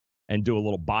in and do a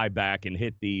little buyback and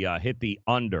hit the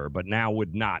under. But now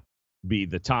would not be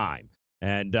the time.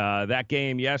 And that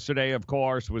game yesterday, of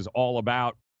course, was all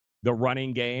about the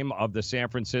running game of the San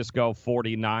Francisco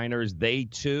 49ers. They,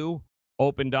 too,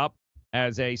 opened up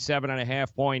as a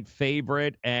 7.5-point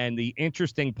favorite. And the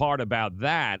interesting part about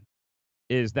that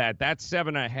is that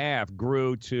 7.5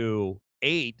 grew to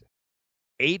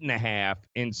 8.5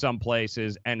 in some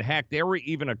places. And, heck, there were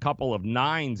even a couple of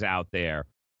 9s out there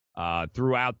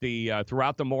throughout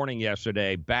the morning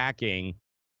yesterday backing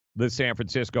the San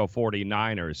Francisco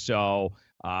 49ers. So,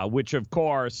 which, of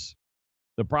course,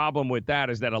 the problem with that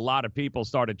is that a lot of people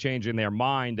started changing their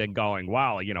mind and going,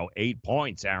 wow, 8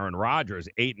 points, Aaron Rodgers,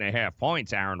 8.5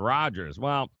 points, Aaron Rodgers.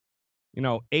 Well, 8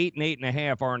 and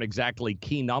 8.5 aren't exactly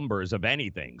key numbers of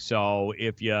anything. So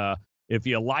if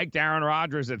you liked Aaron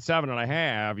Rodgers at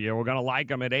 7.5, you were going to like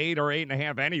him at 8 or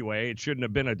 8.5 anyway. It shouldn't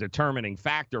have been a determining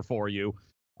factor for you.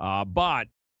 But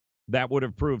that would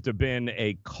have proved to have been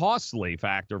a costly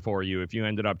factor for you if you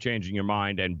ended up changing your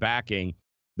mind and backing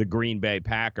the Green Bay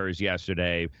Packers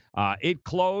yesterday. It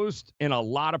closed in a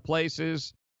lot of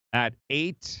places at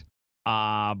 8.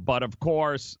 But, of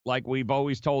course, like we've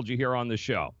always told you here on the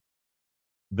show,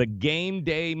 the game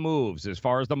day moves, as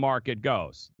far as the market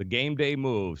goes, the game day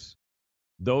moves,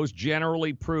 those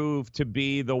generally prove to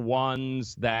be the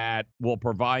ones that will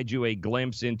provide you a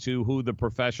glimpse into who the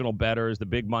professional bettors, the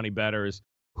big money bettors,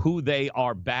 who they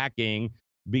are backing,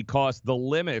 because the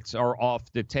limits are off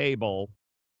the table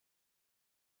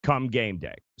come game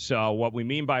day. So what we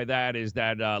mean by that is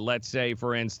that, let's say,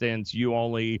 for instance, you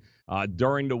only,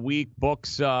 during the week,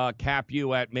 books cap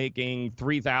you at making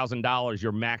 $3,000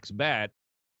 your max bet.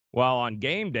 Well, on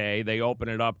game day, they open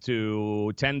it up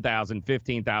to $10,000,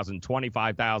 $15,000,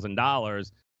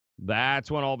 $25,000. That's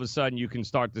when all of a sudden you can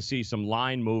start to see some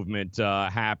line movement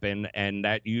happen, and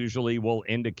that usually will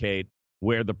indicate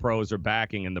where the pros are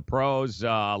backing. And the pros,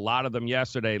 a lot of them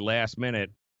yesterday, last minute,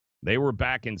 they were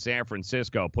back in San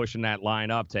Francisco, pushing that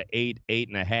line up to 8,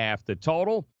 8.5. The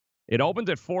total, it opened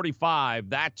at 45.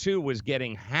 That, too, was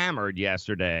getting hammered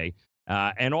yesterday.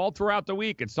 And all throughout the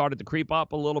week, it started to creep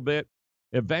up a little bit.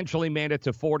 Eventually made it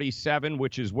to 47,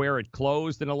 which is where it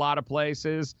closed in a lot of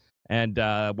places. And,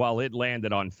 it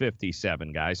landed on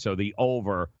 57, guys. So the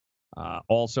over,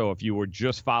 also, if you were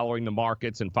just following the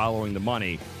markets and following the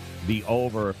money, the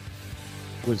over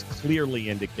was clearly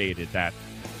indicated that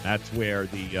that's where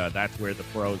the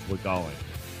pros were going.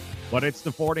 But it's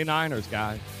the 49ers,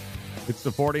 guys. It's the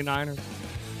 49ers.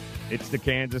 It's the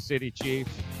Kansas City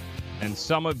Chiefs. And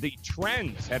some of the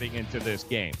trends heading into this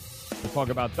game. We'll talk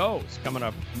about those coming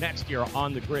up next year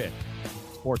on The Grid.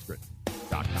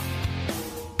 SportsGrid.com.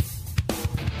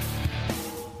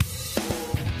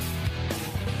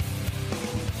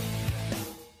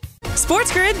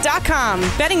 SportsGrid.com.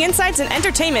 Betting insights and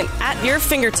entertainment at your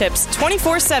fingertips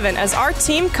 24/7 as our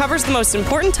team covers the most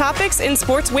important topics in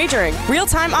sports wagering.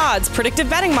 Real-time odds, predictive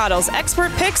betting models,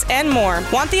 expert picks, and more.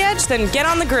 Want the edge? Then get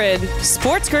on the grid.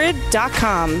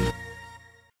 SportsGrid.com.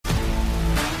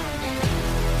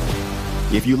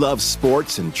 If you love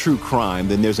sports and true crime,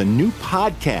 then there's a new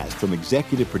podcast from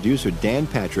executive producer Dan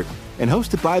Patrick and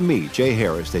hosted by me, Jay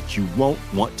Harris, that you won't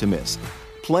want to miss.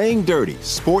 Playing Dirty: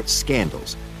 Sports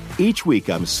Scandals. Each week,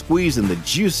 I'm squeezing the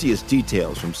juiciest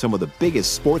details from some of the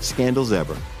biggest sports scandals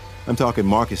ever. I'm talking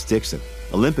Marcus Dixon,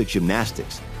 Olympic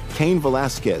gymnastics, Cain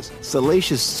Velasquez,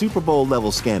 salacious Super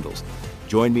Bowl-level scandals.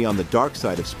 Join me on the dark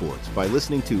side of sports by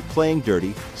listening to Playing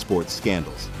Dirty: Sports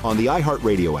Scandals on the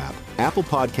iHeartRadio app, Apple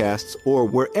Podcasts, or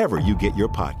wherever you get your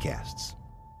podcasts.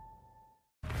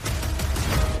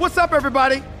 What's up,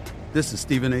 everybody? This is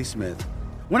Stephen A. Smith.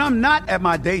 When I'm not at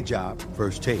my day job,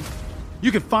 First Take,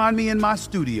 you can find me in my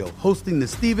studio hosting the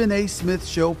Stephen A. Smith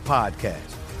Show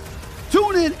podcast.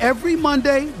 Tune in every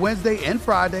Monday, Wednesday, and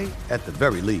Friday, at the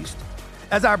very least,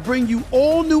 as I bring you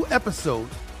all new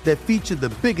episodes that feature the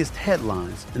biggest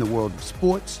headlines in the world of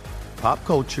sports, pop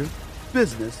culture,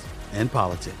 business, and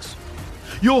politics.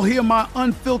 You'll hear my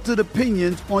unfiltered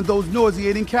opinions on those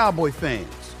nauseating Cowboy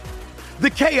fans, the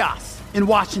chaos in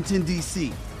Washington,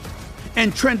 D.C.,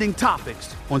 and trending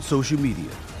topics on social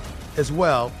media, as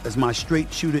well as my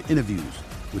straight shooter interviews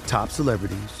with top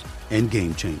celebrities and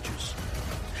game changers.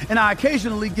 And I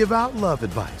occasionally give out love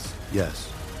advice.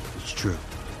 Yes, it's true.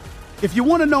 If you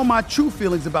want to know my true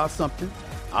feelings about something,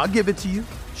 I'll give it to you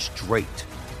straight.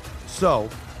 So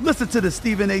listen to the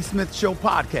Stephen A. Smith Show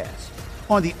podcast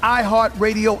on the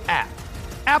iHeartRadio app,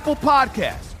 Apple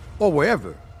Podcasts, or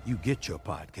wherever you get your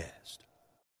podcast.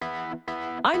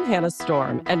 I'm Hannah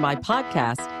Storm, and my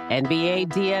podcast, NBA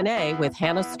DNA with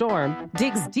Hannah Storm,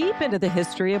 digs deep into the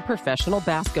history of professional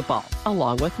basketball,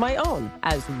 along with my own,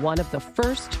 as one of the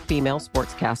first female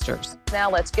sportscasters.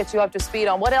 Now let's get you up to speed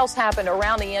on what else happened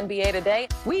around the NBA today.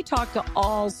 We talk to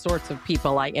all sorts of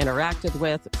people I interacted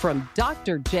with, from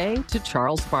Dr. J to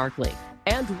Charles Barkley,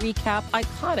 and recap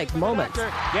iconic moments.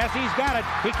 Yes, he's got it.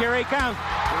 Here he comes.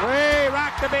 Way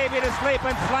rock the baby to sleep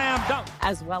and slam dunk.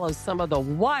 As well as some of the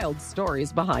wild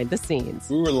stories behind the scenes.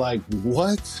 We were like,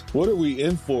 what? What are we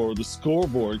in for? The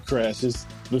scoreboard crashes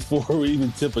before we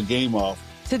even tip a game off.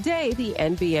 Today, the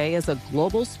NBA is a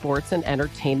global sports and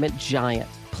entertainment giant.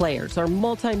 Players are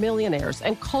multimillionaires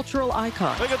and cultural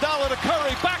icons. Iguodala to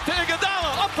Curry, back to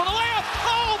Iguodala, up for the layup.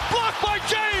 Oh, blocked by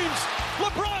James.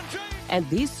 LeBron James. And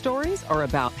these stories are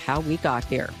about how we got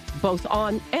here, both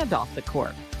on and off the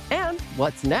court. And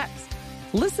what's next?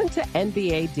 Listen to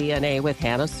NBA DNA with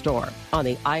Hannah Storm on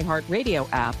the iHeartRadio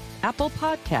app, Apple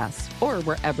Podcasts, or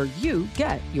wherever you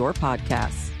get your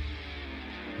podcasts.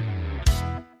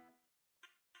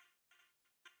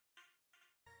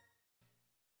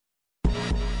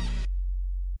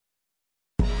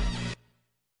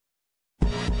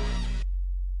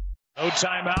 No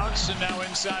timeouts, and now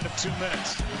inside of 2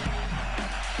 minutes.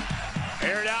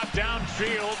 Aired out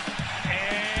downfield,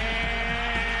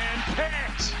 and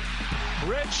picked.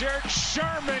 Richard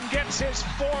Sherman gets his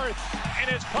 4th in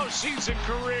his postseason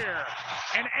career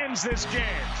and ends this game.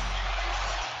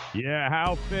 Yeah,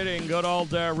 how fitting. Good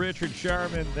old Richard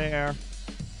Sherman there,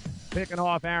 picking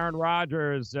off Aaron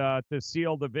Rodgers to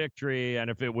seal the victory. And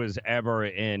if it was ever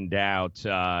in doubt,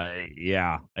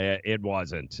 it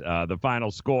wasn't. The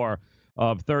final score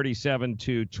of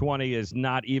 37-20 is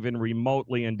not even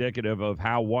remotely indicative of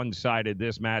how one-sided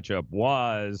this matchup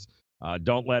was.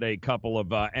 Don't let a couple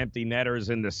of empty netters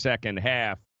in the second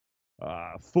half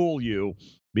fool you,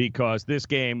 because this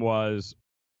game was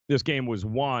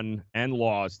won and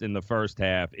lost in the first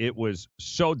half. It was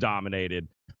so dominated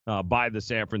by the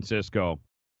San Francisco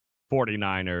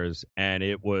 49ers, and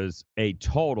it was a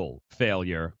total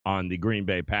failure on the Green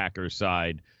Bay Packers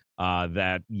side.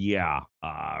 Having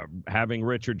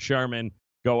Richard Sherman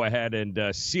go ahead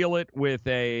and seal it with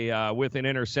an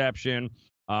interception,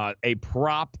 a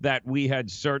prop that we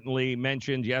had certainly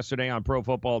mentioned yesterday on Pro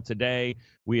Football Today.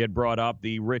 We had brought up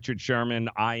the Richard Sherman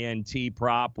INT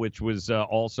prop, which was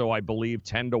also, I believe,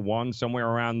 10-1, somewhere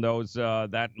around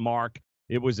that mark.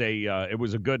 It was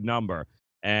a good number,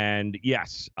 and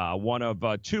yes, one of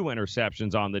 2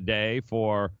 interceptions on the day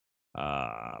for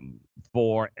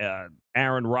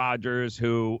Aaron Rodgers,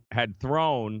 who had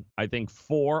thrown, I think,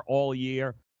 4 all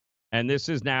year. And this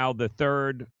is now the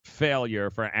 3rd failure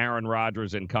for Aaron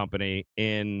Rodgers and company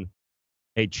in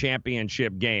a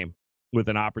championship game with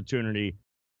an opportunity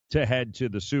to head to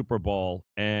the Super Bowl.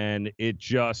 And it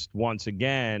just, once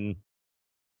again,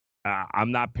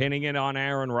 I'm not pinning it on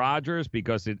Aaron Rodgers,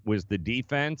 because it was the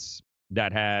defense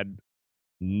that had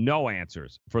no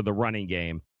answers for the running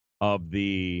game of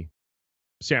the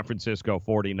San Francisco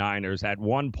 49ers. At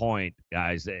one point,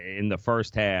 guys, in the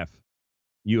first half,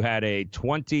 you had a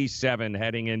 27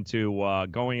 heading into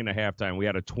going into halftime. We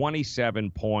had a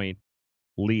 27-point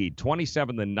lead,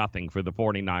 27-0 for the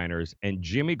 49ers, and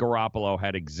Jimmy Garoppolo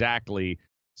had exactly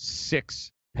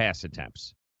 6 pass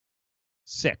attempts.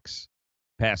 6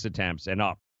 pass attempts and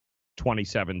up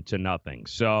 27-0.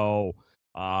 So,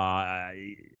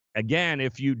 again,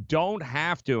 if you don't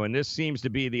have to, and this seems to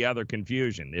be the other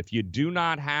confusion, if you do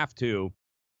not have to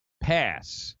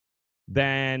pass,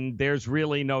 then there's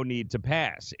really no need to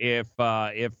pass. If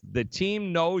the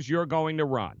team knows you're going to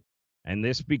run, and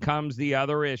this becomes the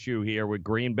other issue here with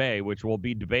Green Bay, which will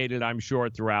be debated, I'm sure,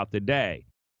 throughout the day.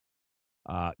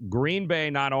 Green Bay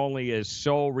not only is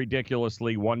so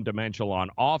ridiculously one-dimensional on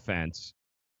offense,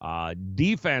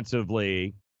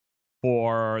 defensively,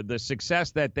 for the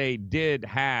success that they did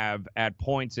have at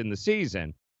points in the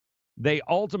season, they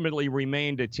ultimately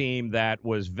remained a team that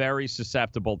was very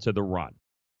susceptible to the run.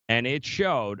 And it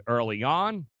showed early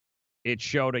on. It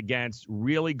showed against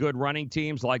really good running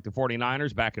teams like the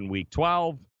 49ers back in Week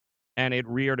 12. And it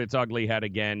reared its ugly head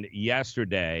again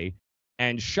yesterday.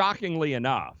 And shockingly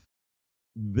enough,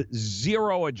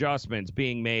 0 adjustments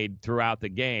being made throughout the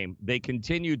game. They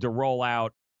continued to roll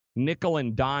out nickel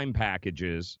and dime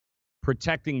packages,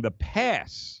 protecting the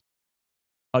pass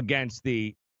against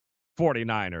the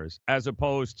 49ers, as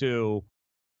opposed to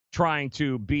trying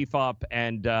to beef up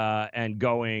and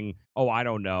going,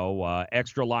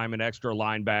 extra linemen, extra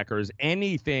linebackers,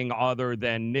 anything other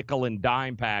than nickel and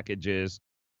dime packages,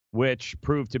 which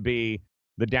proved to be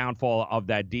the downfall of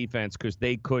that defense, because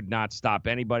they could not stop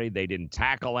anybody. They didn't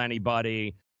tackle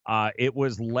anybody. It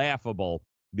was laughable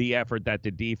the effort that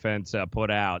the defense put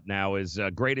out. Now, as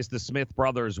great as the Smith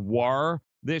brothers were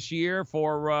this year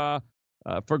for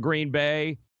Green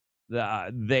Bay,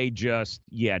 they just,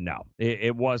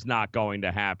 it was not going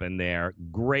to happen there.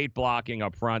 Great blocking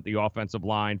up front, the offensive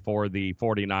line for the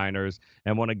 49ers.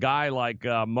 And when a guy like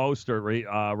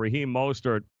Mostert, Raheem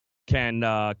Mostert,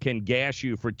 can gash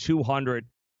you for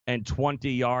 220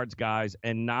 yards, guys,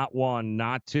 and not one,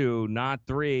 not two, not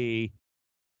three.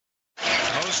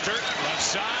 Mostert, left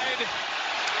side,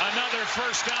 another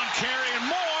first down carry and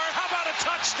more. How about a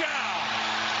touchdown?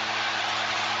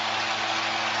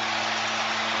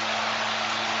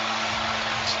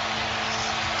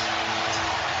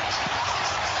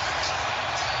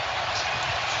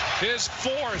 His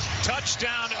fourth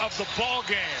touchdown of the ball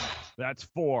game. That's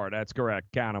 4. That's correct.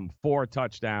 Count them. 4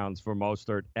 touchdowns for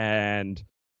Mostert. And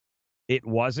it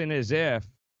wasn't as if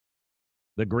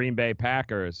the Green Bay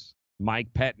Packers,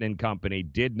 Mike Pettin and company,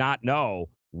 did not know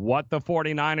what the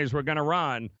 49ers were going to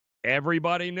run.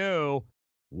 Everybody knew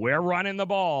we're running the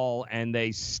ball, and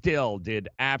they still did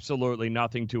absolutely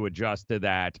nothing to adjust to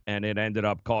that. And it ended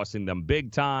up costing them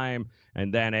big time.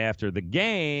 And then after the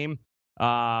game,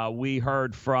 we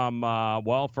heard from,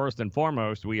 first and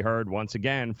foremost, we heard once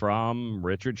again from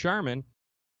Richard Sherman.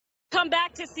 Come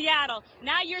back to Seattle.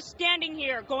 Now you're standing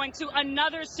here going to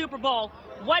another Super Bowl.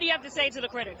 What do you have to say to the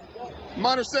critics?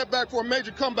 Minor setback for a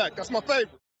major comeback. That's my favorite.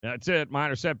 That's it.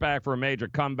 Minor setback for a major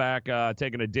comeback.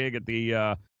 Taking a dig at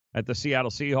the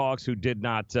Seattle Seahawks, who did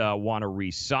not want to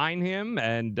re-sign him.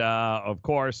 And, of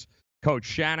course, Coach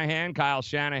Shanahan, Kyle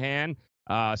Shanahan,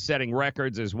 setting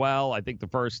records as well. I think the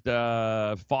first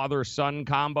father-son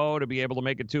combo to be able to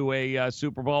make it to a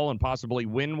Super Bowl and possibly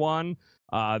win one.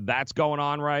 That's going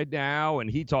on right now, and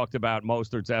he talked about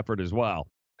Mostert's effort as well.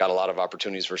 Got a lot of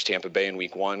opportunities versus Tampa Bay in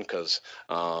week 1 because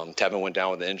Tevin went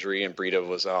down with an injury and Breida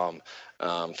was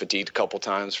fatigued a couple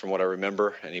times from what I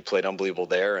remember, and he played unbelievable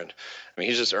there. And, I mean,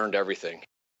 he's just earned everything.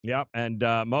 Yep, and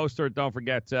Mostert, don't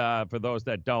forget, for those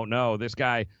that don't know, this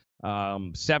guy,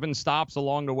 7 stops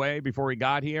along the way before he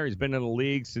got here. He's been in the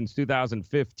league since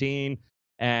 2015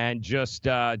 and just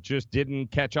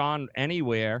didn't catch on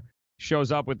anywhere.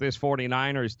 Shows up with this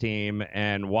 49ers team,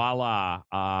 and voila,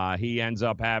 he ends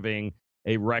up having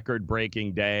a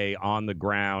record-breaking day on the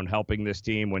ground, helping this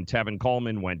team. When Tevin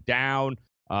Coleman went down,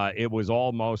 it was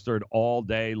all Mostert all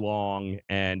day long,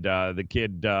 and the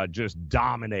kid just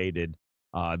dominated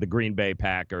the Green Bay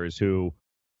Packers, who,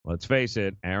 let's face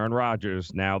it, Aaron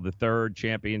Rodgers, now the 3rd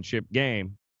championship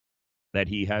game that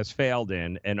he has failed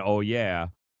in, and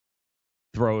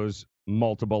throws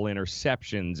multiple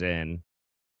interceptions in.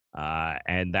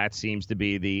 And that seems to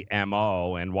be the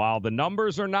MO. And while the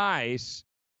numbers are nice,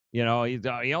 he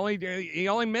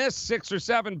only missed 6 or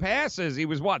 7 passes. He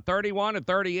was 31 to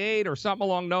 38 or something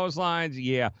along those lines.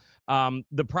 Yeah.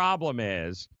 The problem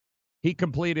is he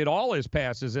completed all his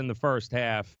passes in the first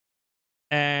half.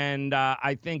 And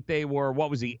I think they were,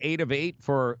 8 of 8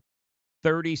 for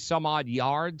 30 some odd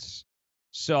yards.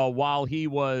 So while he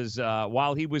was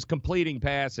completing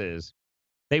passes,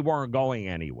 they weren't going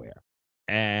anywhere.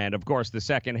 And, of course, the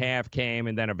second half came,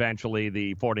 and then eventually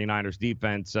the 49ers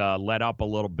defense let up a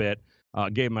little bit,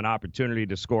 gave him an opportunity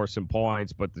to score some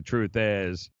points. But the truth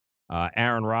is,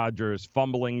 Aaron Rodgers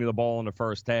fumbling the ball in the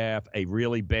first half, a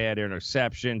really bad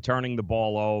interception, turning the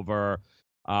ball over.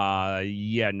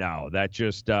 That's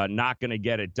just not going to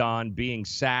get it done. Being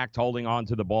sacked, holding on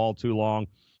to the ball too long.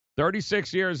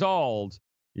 36 years old,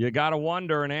 you got to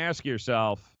wonder and ask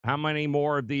yourself, how many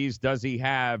more of these does he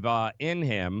have in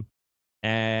him?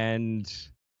 And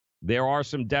there are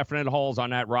some definite holes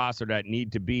on that roster that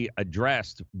need to be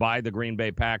addressed by the Green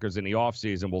Bay Packers in the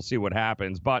offseason. We'll see what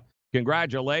happens. But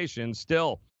congratulations,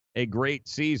 still a great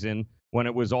season when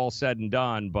it was all said and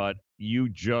done. But you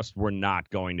just were not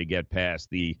going to get past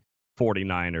the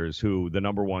 49ers, who the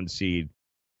number 1 seed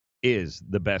is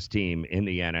the best team in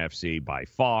the NFC by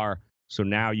far. So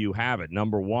now you have it.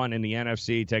 Number 1 in the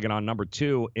NFC taking on number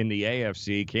 2 in the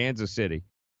AFC, Kansas City.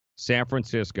 San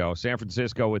Francisco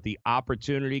with the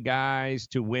opportunity, guys,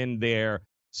 to win their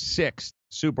 6th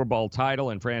Super Bowl title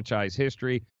in franchise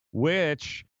history,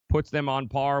 which puts them on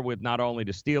par with not only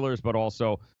the Steelers, but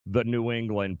also the New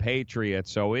England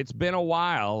Patriots. So it's been a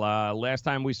while. Last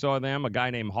time we saw them, a guy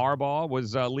named Harbaugh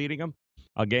was leading them.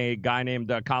 A guy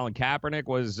named Colin Kaepernick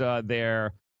was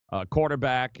their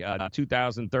quarterback.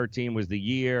 2013 was the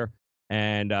year.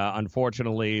 And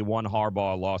unfortunately, one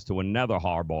Harbaugh lost to another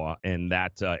Harbaugh in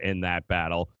that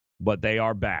battle. But they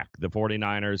are back. The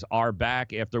 49ers are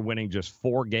back after winning just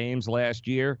 4 games last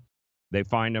year. They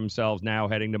find themselves now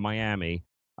heading to Miami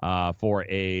for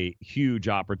a huge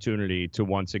opportunity to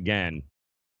once again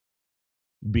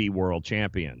be world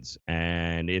champions.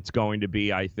 And it's going to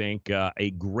be, I think,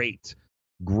 a great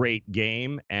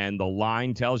game. And the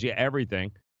line tells you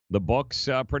everything. The book's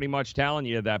pretty much telling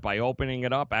you that by opening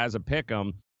it up as a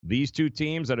pick'em, these two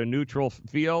teams at a neutral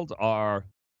field are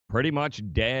pretty much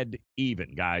dead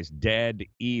even, guys, dead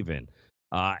even.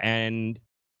 And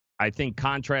I think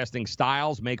contrasting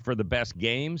styles make for the best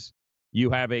games. You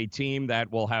have a team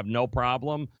that will have no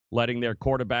problem letting their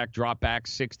quarterback drop back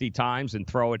 60 times and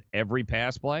throw it every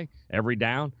pass play, every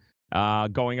down,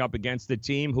 going up against a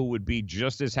team who would be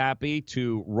just as happy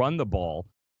to run the ball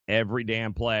every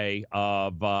damn play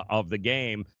of the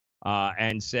game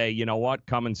and say, you know what,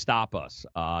 come and stop us.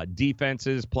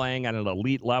 Defenses playing at an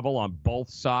elite level on both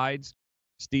sides.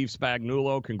 Steve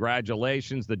Spagnuolo,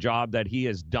 congratulations, the job that he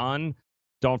has done.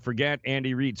 Don't forget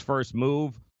Andy Reid's first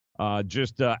move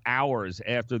just hours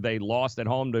after they lost at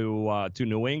home to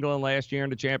New England last year in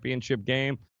the championship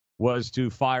game was to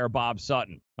fire Bob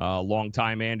Sutton,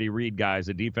 longtime Andy Reid guy, as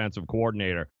a defensive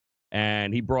coordinator.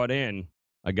 And he brought in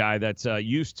a guy that's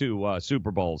used to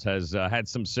Super Bowls, has had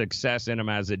some success in him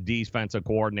as a defensive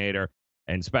coordinator.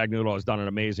 And Spagnuolo has done an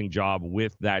amazing job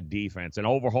with that defense. An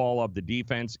overhaul of the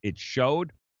defense, it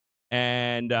showed.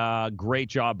 And great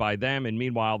job by them. And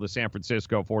meanwhile, the San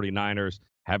Francisco 49ers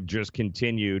have just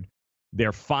continued.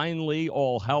 They're finally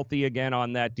all healthy again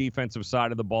on that defensive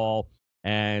side of the ball.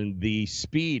 And the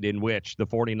speed in which the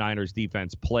 49ers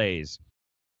defense plays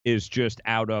is just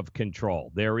out of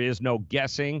control. There is no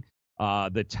guessing.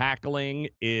 The tackling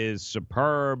is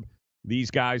superb.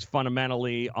 These guys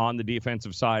fundamentally on the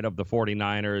defensive side of the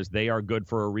 49ers, they are good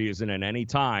for a reason. And any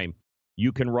time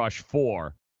you can rush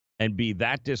 4 and be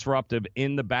that disruptive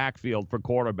in the backfield for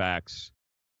quarterbacks,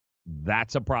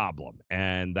 that's a problem.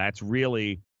 And that's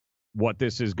really what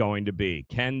this is going to be.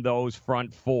 Can those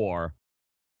front 4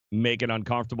 make it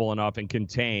uncomfortable enough and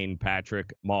contain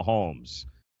Patrick Mahomes?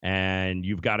 And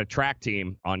you've got a track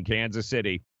team on Kansas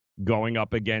City going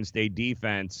up against a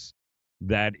defense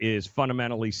that is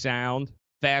fundamentally sound,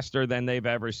 faster than they've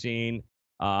ever seen,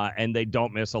 and they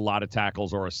don't miss a lot of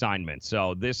tackles or assignments.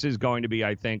 So this is going to be,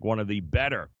 I think, one of the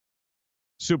better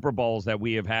Super Bowls that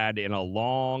we have had in a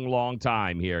long, long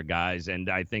time here, guys. And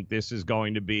I think this is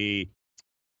going to be,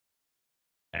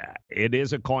 it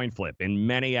is a coin flip. In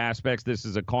many aspects, this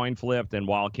is a coin flip. And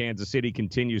while Kansas City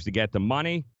continues to get the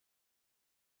money,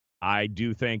 I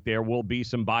do think there will be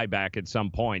some buyback at some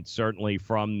point, certainly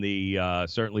from the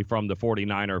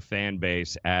 49er fan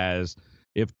base, as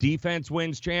if defense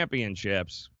wins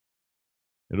championships,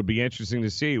 it'll be interesting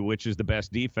to see which is the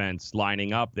best defense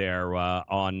lining up there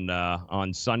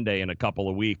on Sunday in a couple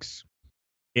of weeks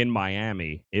in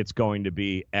Miami. It's going to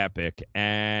be epic,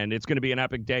 and it's going to be an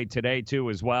epic day today too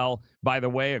as well. By the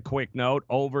way, a quick note,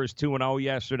 overs 2-0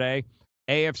 yesterday.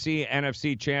 AFC,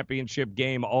 NFC championship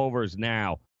game overs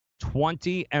now.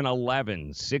 20-11,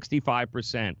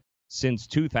 65% since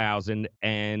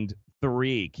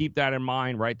 2003. Keep that in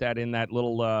mind. Write that in that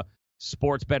little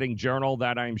sports betting journal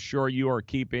that I'm sure you are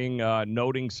keeping,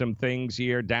 noting some things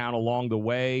here down along the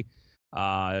way,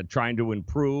 trying to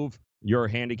improve your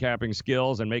handicapping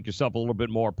skills and make yourself a little bit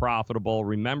more profitable.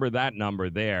 Remember that number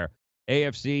there.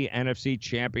 AFC, NFC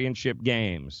championship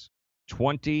games,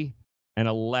 20-11,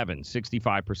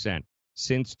 65%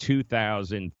 since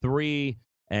 2003.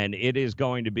 And it is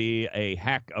going to be a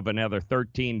heck of another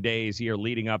 13 days here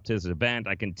leading up to this event.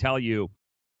 I can tell you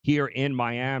here in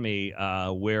Miami,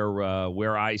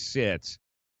 where I sit,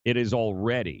 it is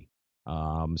already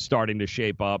starting to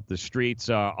shape up. The streets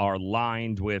are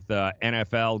lined with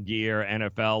NFL gear,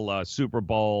 NFL Super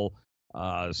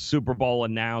Bowl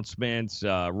announcements,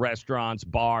 restaurants,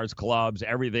 bars, clubs,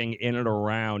 everything in and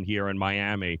around here in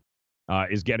Miami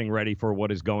is getting ready for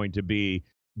what is going to be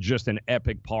just an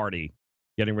epic party.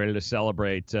 Getting ready to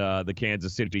celebrate the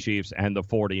Kansas City Chiefs and the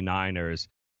 49ers.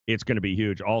 It's going to be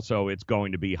huge. Also, it's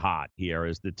going to be hot here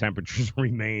as the temperatures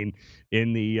remain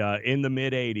in the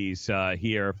mid-80s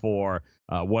here for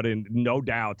what no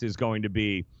doubt is going to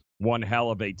be one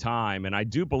hell of a time. And I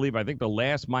think the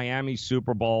last Miami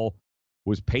Super Bowl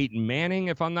was Peyton Manning,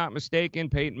 if I'm not mistaken.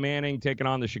 Peyton Manning taking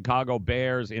on the Chicago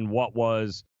Bears in what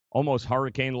was almost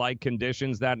hurricane-like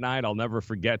conditions that night. I'll never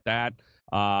forget that.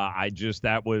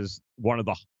 That was one of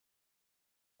the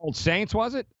old Saints,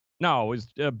 was it? No, it was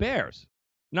Bears.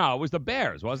 No, it was the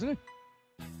Bears, wasn't it?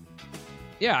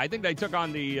 Yeah, I think they took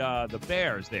on the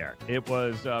Bears there. It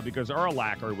was because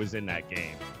Urlacher was in that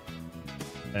game.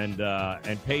 And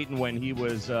Peyton, when he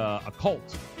was a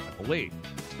Colt, I believe,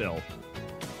 still,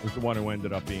 was the one who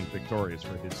ended up being victorious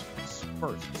for his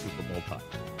first Super Bowl title.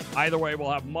 Either way, we'll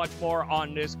have much more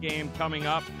on this game coming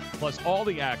up, plus all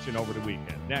the action over the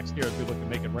weekend. Next year, as we look to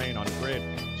make it rain on the grid.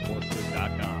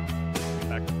 SportsGrid.com.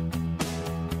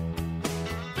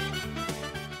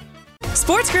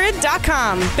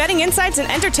 SportsGrid.com. Betting insights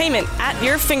and entertainment at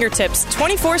your fingertips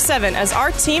 24/7 as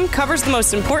our team covers the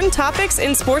most important topics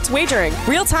in sports wagering.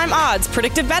 Real-time odds,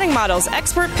 predictive betting models,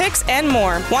 expert picks, and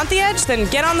more. Want the edge? Then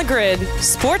get on the grid.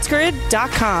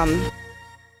 SportsGrid.com.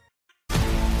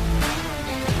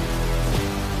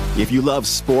 If you love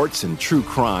sports and true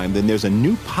crime, then there's a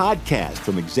new podcast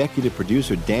from executive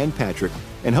producer Dan Patrick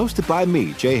and hosted by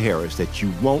me, Jay Harris, that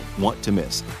you won't want to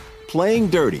miss. Playing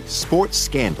Dirty: Sports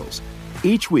Scandals.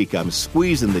 Each week, I'm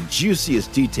squeezing the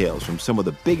juiciest details from some of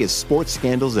the biggest sports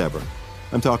scandals ever.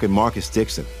 I'm talking Marcus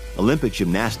Dixon, Olympic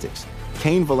gymnastics,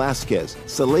 Cain Velasquez,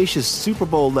 salacious Super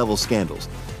Bowl-level scandals.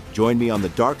 Join me on the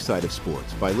dark side of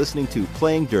sports by listening to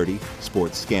Playing Dirty: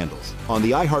 Sports Scandals on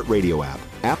the iHeartRadio app,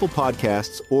 Apple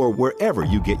Podcasts, or wherever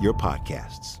you get your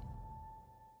podcasts.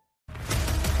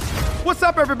 What's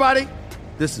up, everybody?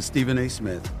 This is Stephen A.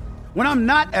 Smith. When I'm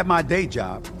not at my day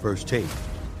job, First Take,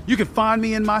 you can find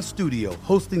me in my studio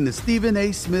hosting the Stephen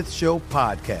A. Smith Show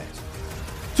podcast.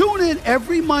 Tune in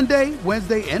every Monday,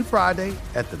 Wednesday, and Friday,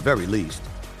 at the very least,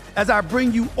 as I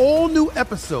bring you all new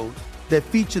episodes that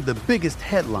feature the biggest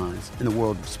headlines in the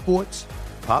world of sports,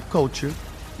 pop culture,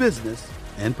 business,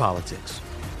 and politics.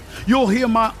 You'll hear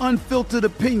my unfiltered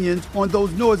opinions on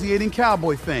those nauseating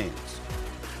Cowboy fans,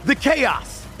 the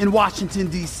chaos in Washington,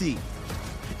 D.C.,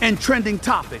 and trending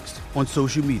topics on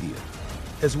social media,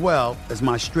 as well as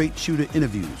my straight shooter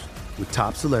interviews with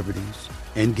top celebrities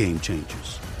and game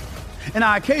changers. And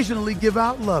I occasionally give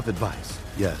out love advice.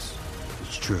 Yes,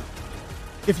 it's true.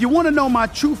 If you want to know my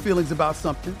true feelings about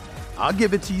something, I'll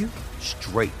give it to you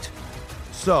straight.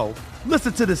 So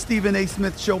listen to the Stephen A.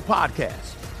 Smith Show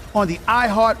podcast on the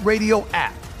iHeartRadio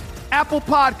app, Apple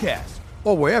Podcasts,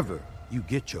 or wherever you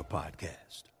get your podcast.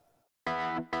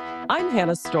 I'm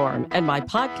Hannah Storm, and my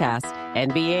podcast,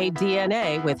 NBA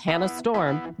DNA with Hannah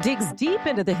Storm, digs deep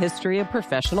into the history of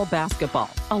professional basketball,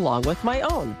 along with my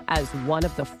own, as one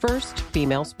of the first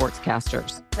female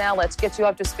sportscasters. Now let's get you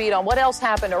up to speed on what else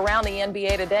happened around the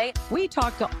NBA today. We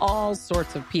talked to all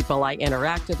sorts of people I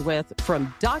interacted with,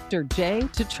 from Dr. J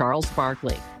to Charles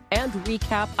Barkley, and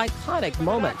recap iconic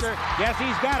moments. Yes,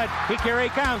 he's got it. Here he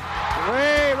comes.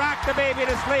 Way rock the baby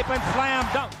to sleep and slam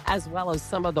dunk. As well as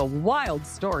some of the wild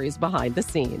stories behind the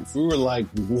scenes. We were like,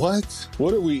 what?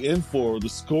 What are we in for? The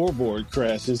scoreboard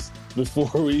crashes before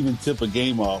we even tip a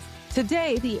game off.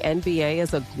 Today, the NBA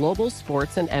is a global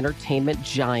sports and entertainment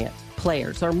giant.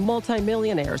 Players are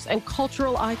multimillionaires and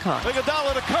cultural icons.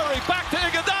 Iguodala to Curry, back to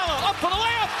Iguodala, up for the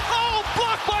layup. Oh,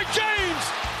 blocked by James.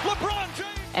 LeBron James.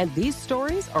 And these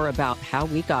stories are about how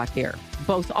we got here,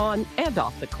 both on and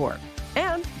off the court.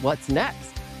 And what's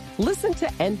next? Listen to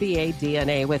NBA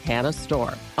DNA with Hannah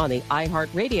Storm on the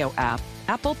iHeartRadio app,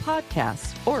 Apple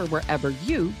Podcasts, or wherever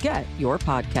you get your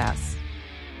podcasts.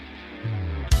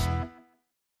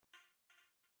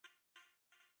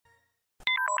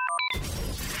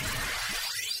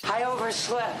 I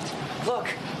overslept. Look,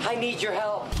 I need your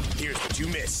help. Here's what you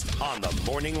missed on the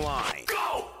Morning Line.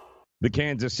 Go! The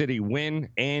Kansas City win.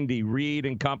 Andy Reid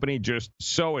and company just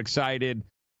so excited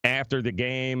after the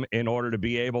game in order to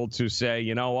be able to say,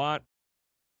 you know what?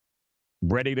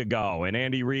 Ready to go. And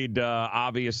Andy Reid,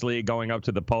 obviously going up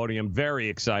to the podium, very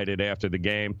excited after the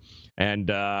game. And,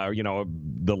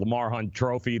 the Lamar Hunt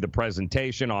Trophy, the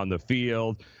presentation on the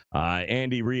field,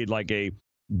 Andy Reid like a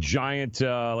giant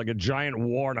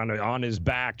wart on his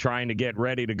back, trying to get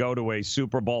ready to go to a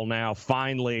Super Bowl now.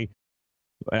 Finally,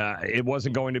 it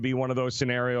wasn't going to be one of those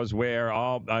scenarios where,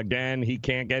 again, he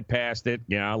can't get past it,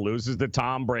 loses to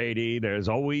Tom Brady. There's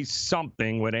always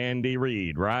something with Andy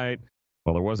Reid, right?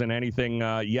 Well, there wasn't anything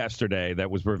yesterday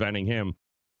that was preventing him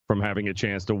from having a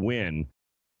chance to win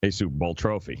a Super Bowl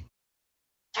trophy.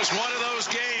 It was one of those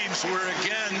games where,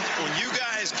 again, when you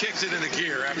guys kicked it into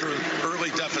gear after an early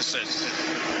deficit,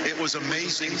 it was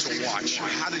amazing to watch.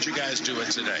 How did you guys do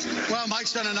it today? Well,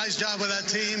 Mike's done a nice job with that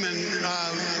team, and,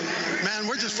 man,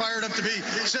 we're just fired up to be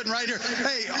sitting right here.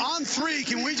 Hey, on three,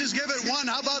 can we just give it one?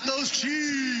 How about those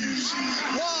Chiefs?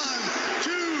 1,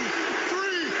 2,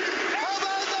 3. How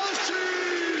about those Chiefs?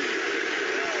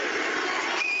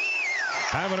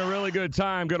 Having a really good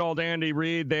time. Good old Andy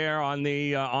Reid there on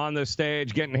the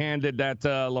stage, getting handed that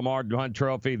Lamar Hunt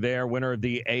Trophy there, winner of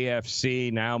the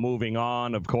AFC. Now moving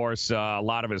on, of course, a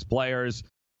lot of his players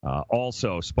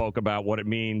also spoke about what it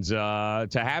means to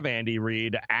have Andy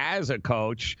Reid as a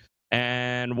coach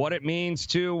and what it means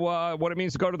to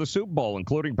go to the Super Bowl,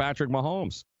 including Patrick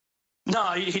Mahomes.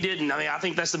 No, he didn't. I mean, I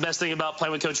think that's the best thing about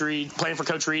playing with Coach Reed. Playing for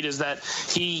Coach Reed is that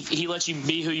he lets you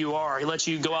be who you are. He lets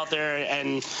you go out there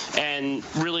and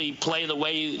really play the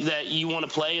way that you want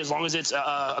to play, as long as it's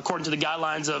according to the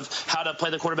guidelines of how to play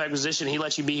the quarterback position. He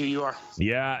lets you be who you are.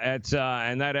 Yeah, it's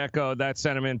and that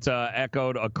sentiment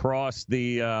echoed across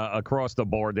the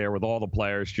board there with all the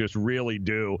players. Just really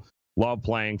do love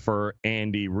playing for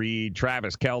Andy Reid.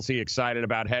 Travis Kelce excited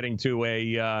about heading to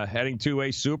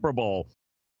a Super Bowl.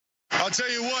 I'll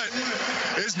tell you what,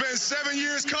 it's been 7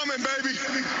 years coming, baby.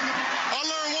 I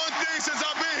learned one thing since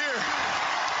I've been here.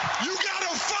 You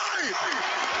gotta fight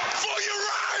for your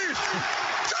right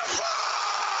to party!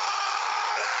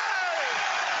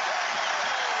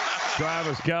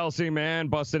 Travis Kelce, man,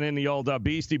 busting in the old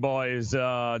Beastie Boys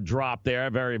drop there.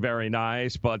 Very, very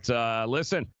nice. But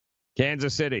listen,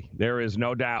 Kansas City, there is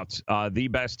no doubt the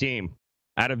best team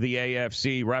out of the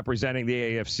AFC, representing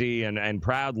the AFC and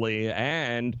proudly,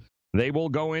 and they will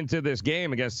go into this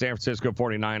game against San Francisco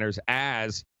 49ers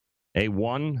as a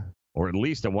 1 or at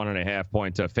least a 1.5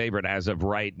 point favorite as of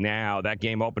right now. That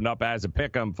game opened up as a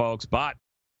pick'em, folks, but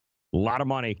a lot of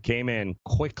money came in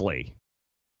quickly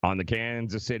on the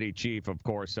Kansas City Chiefs, of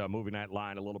course, moving that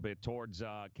line a little bit towards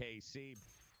KC.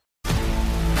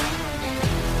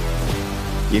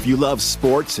 If you love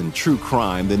sports and true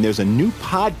crime, then there's a new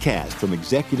podcast from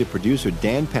executive producer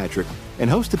Dan Patrick and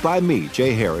hosted by me,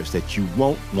 Jay Harris, that you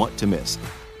won't want to miss.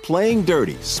 Playing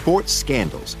Dirty: Sports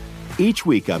Scandals. Each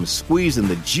week, I'm squeezing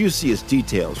the juiciest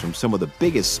details from some of the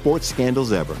biggest sports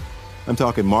scandals ever. I'm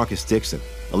talking Marcus Dixon,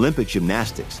 Olympic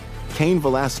gymnastics, Cain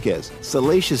Velasquez,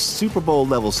 salacious Super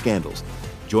Bowl-level scandals.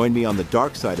 Join me on the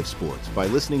dark side of sports by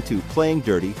listening to Playing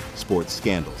Dirty: Sports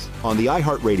Scandals on the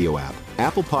iHeartRadio app,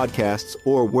 Apple Podcasts,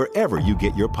 or wherever you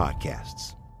get your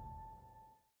podcasts.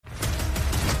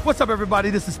 What's up,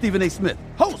 everybody? This is Stephen A. Smith,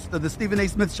 host of the Stephen A.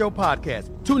 Smith Show podcast.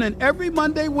 Tune in every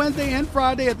Monday, Wednesday, and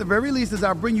Friday at the very least as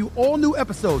I bring you all new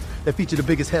episodes that feature the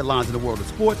biggest headlines in the world of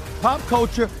sports, pop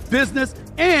culture, business,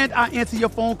 and I answer your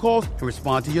phone calls and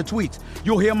respond to your tweets.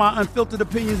 You'll hear my unfiltered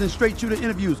opinions and straight-shooter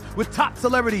interviews with top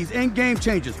celebrities and game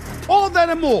changers. All that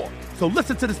and more. So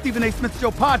listen to the Stephen A. Smith Show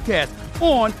podcast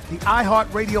on the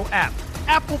iHeartRadio app,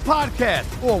 Apple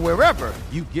Podcasts, or wherever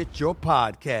you get your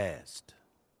podcast.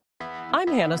 I'm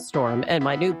Hannah Storm, and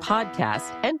my new podcast,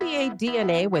 NBA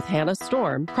DNA with Hannah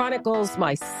Storm, chronicles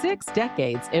my 6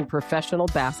 decades in professional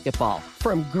basketball.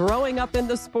 From growing up in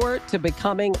the sport to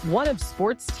becoming one of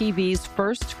sports TV's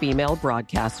first female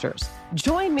broadcasters.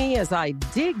 Join me as I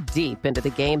dig deep into the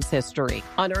game's history,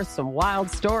 unearth some wild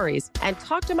stories, and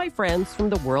talk to my friends from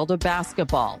the world of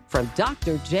basketball, from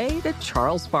Dr. J to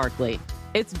Charles Barkley.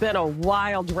 It's been a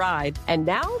wild ride, and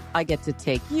now I get to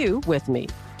take you with me.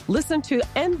 Listen to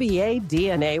NBA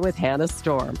DNA with Hannah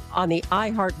Storm on the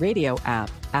iHeartRadio app,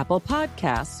 Apple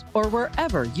Podcasts, or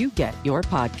wherever you get your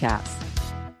podcasts.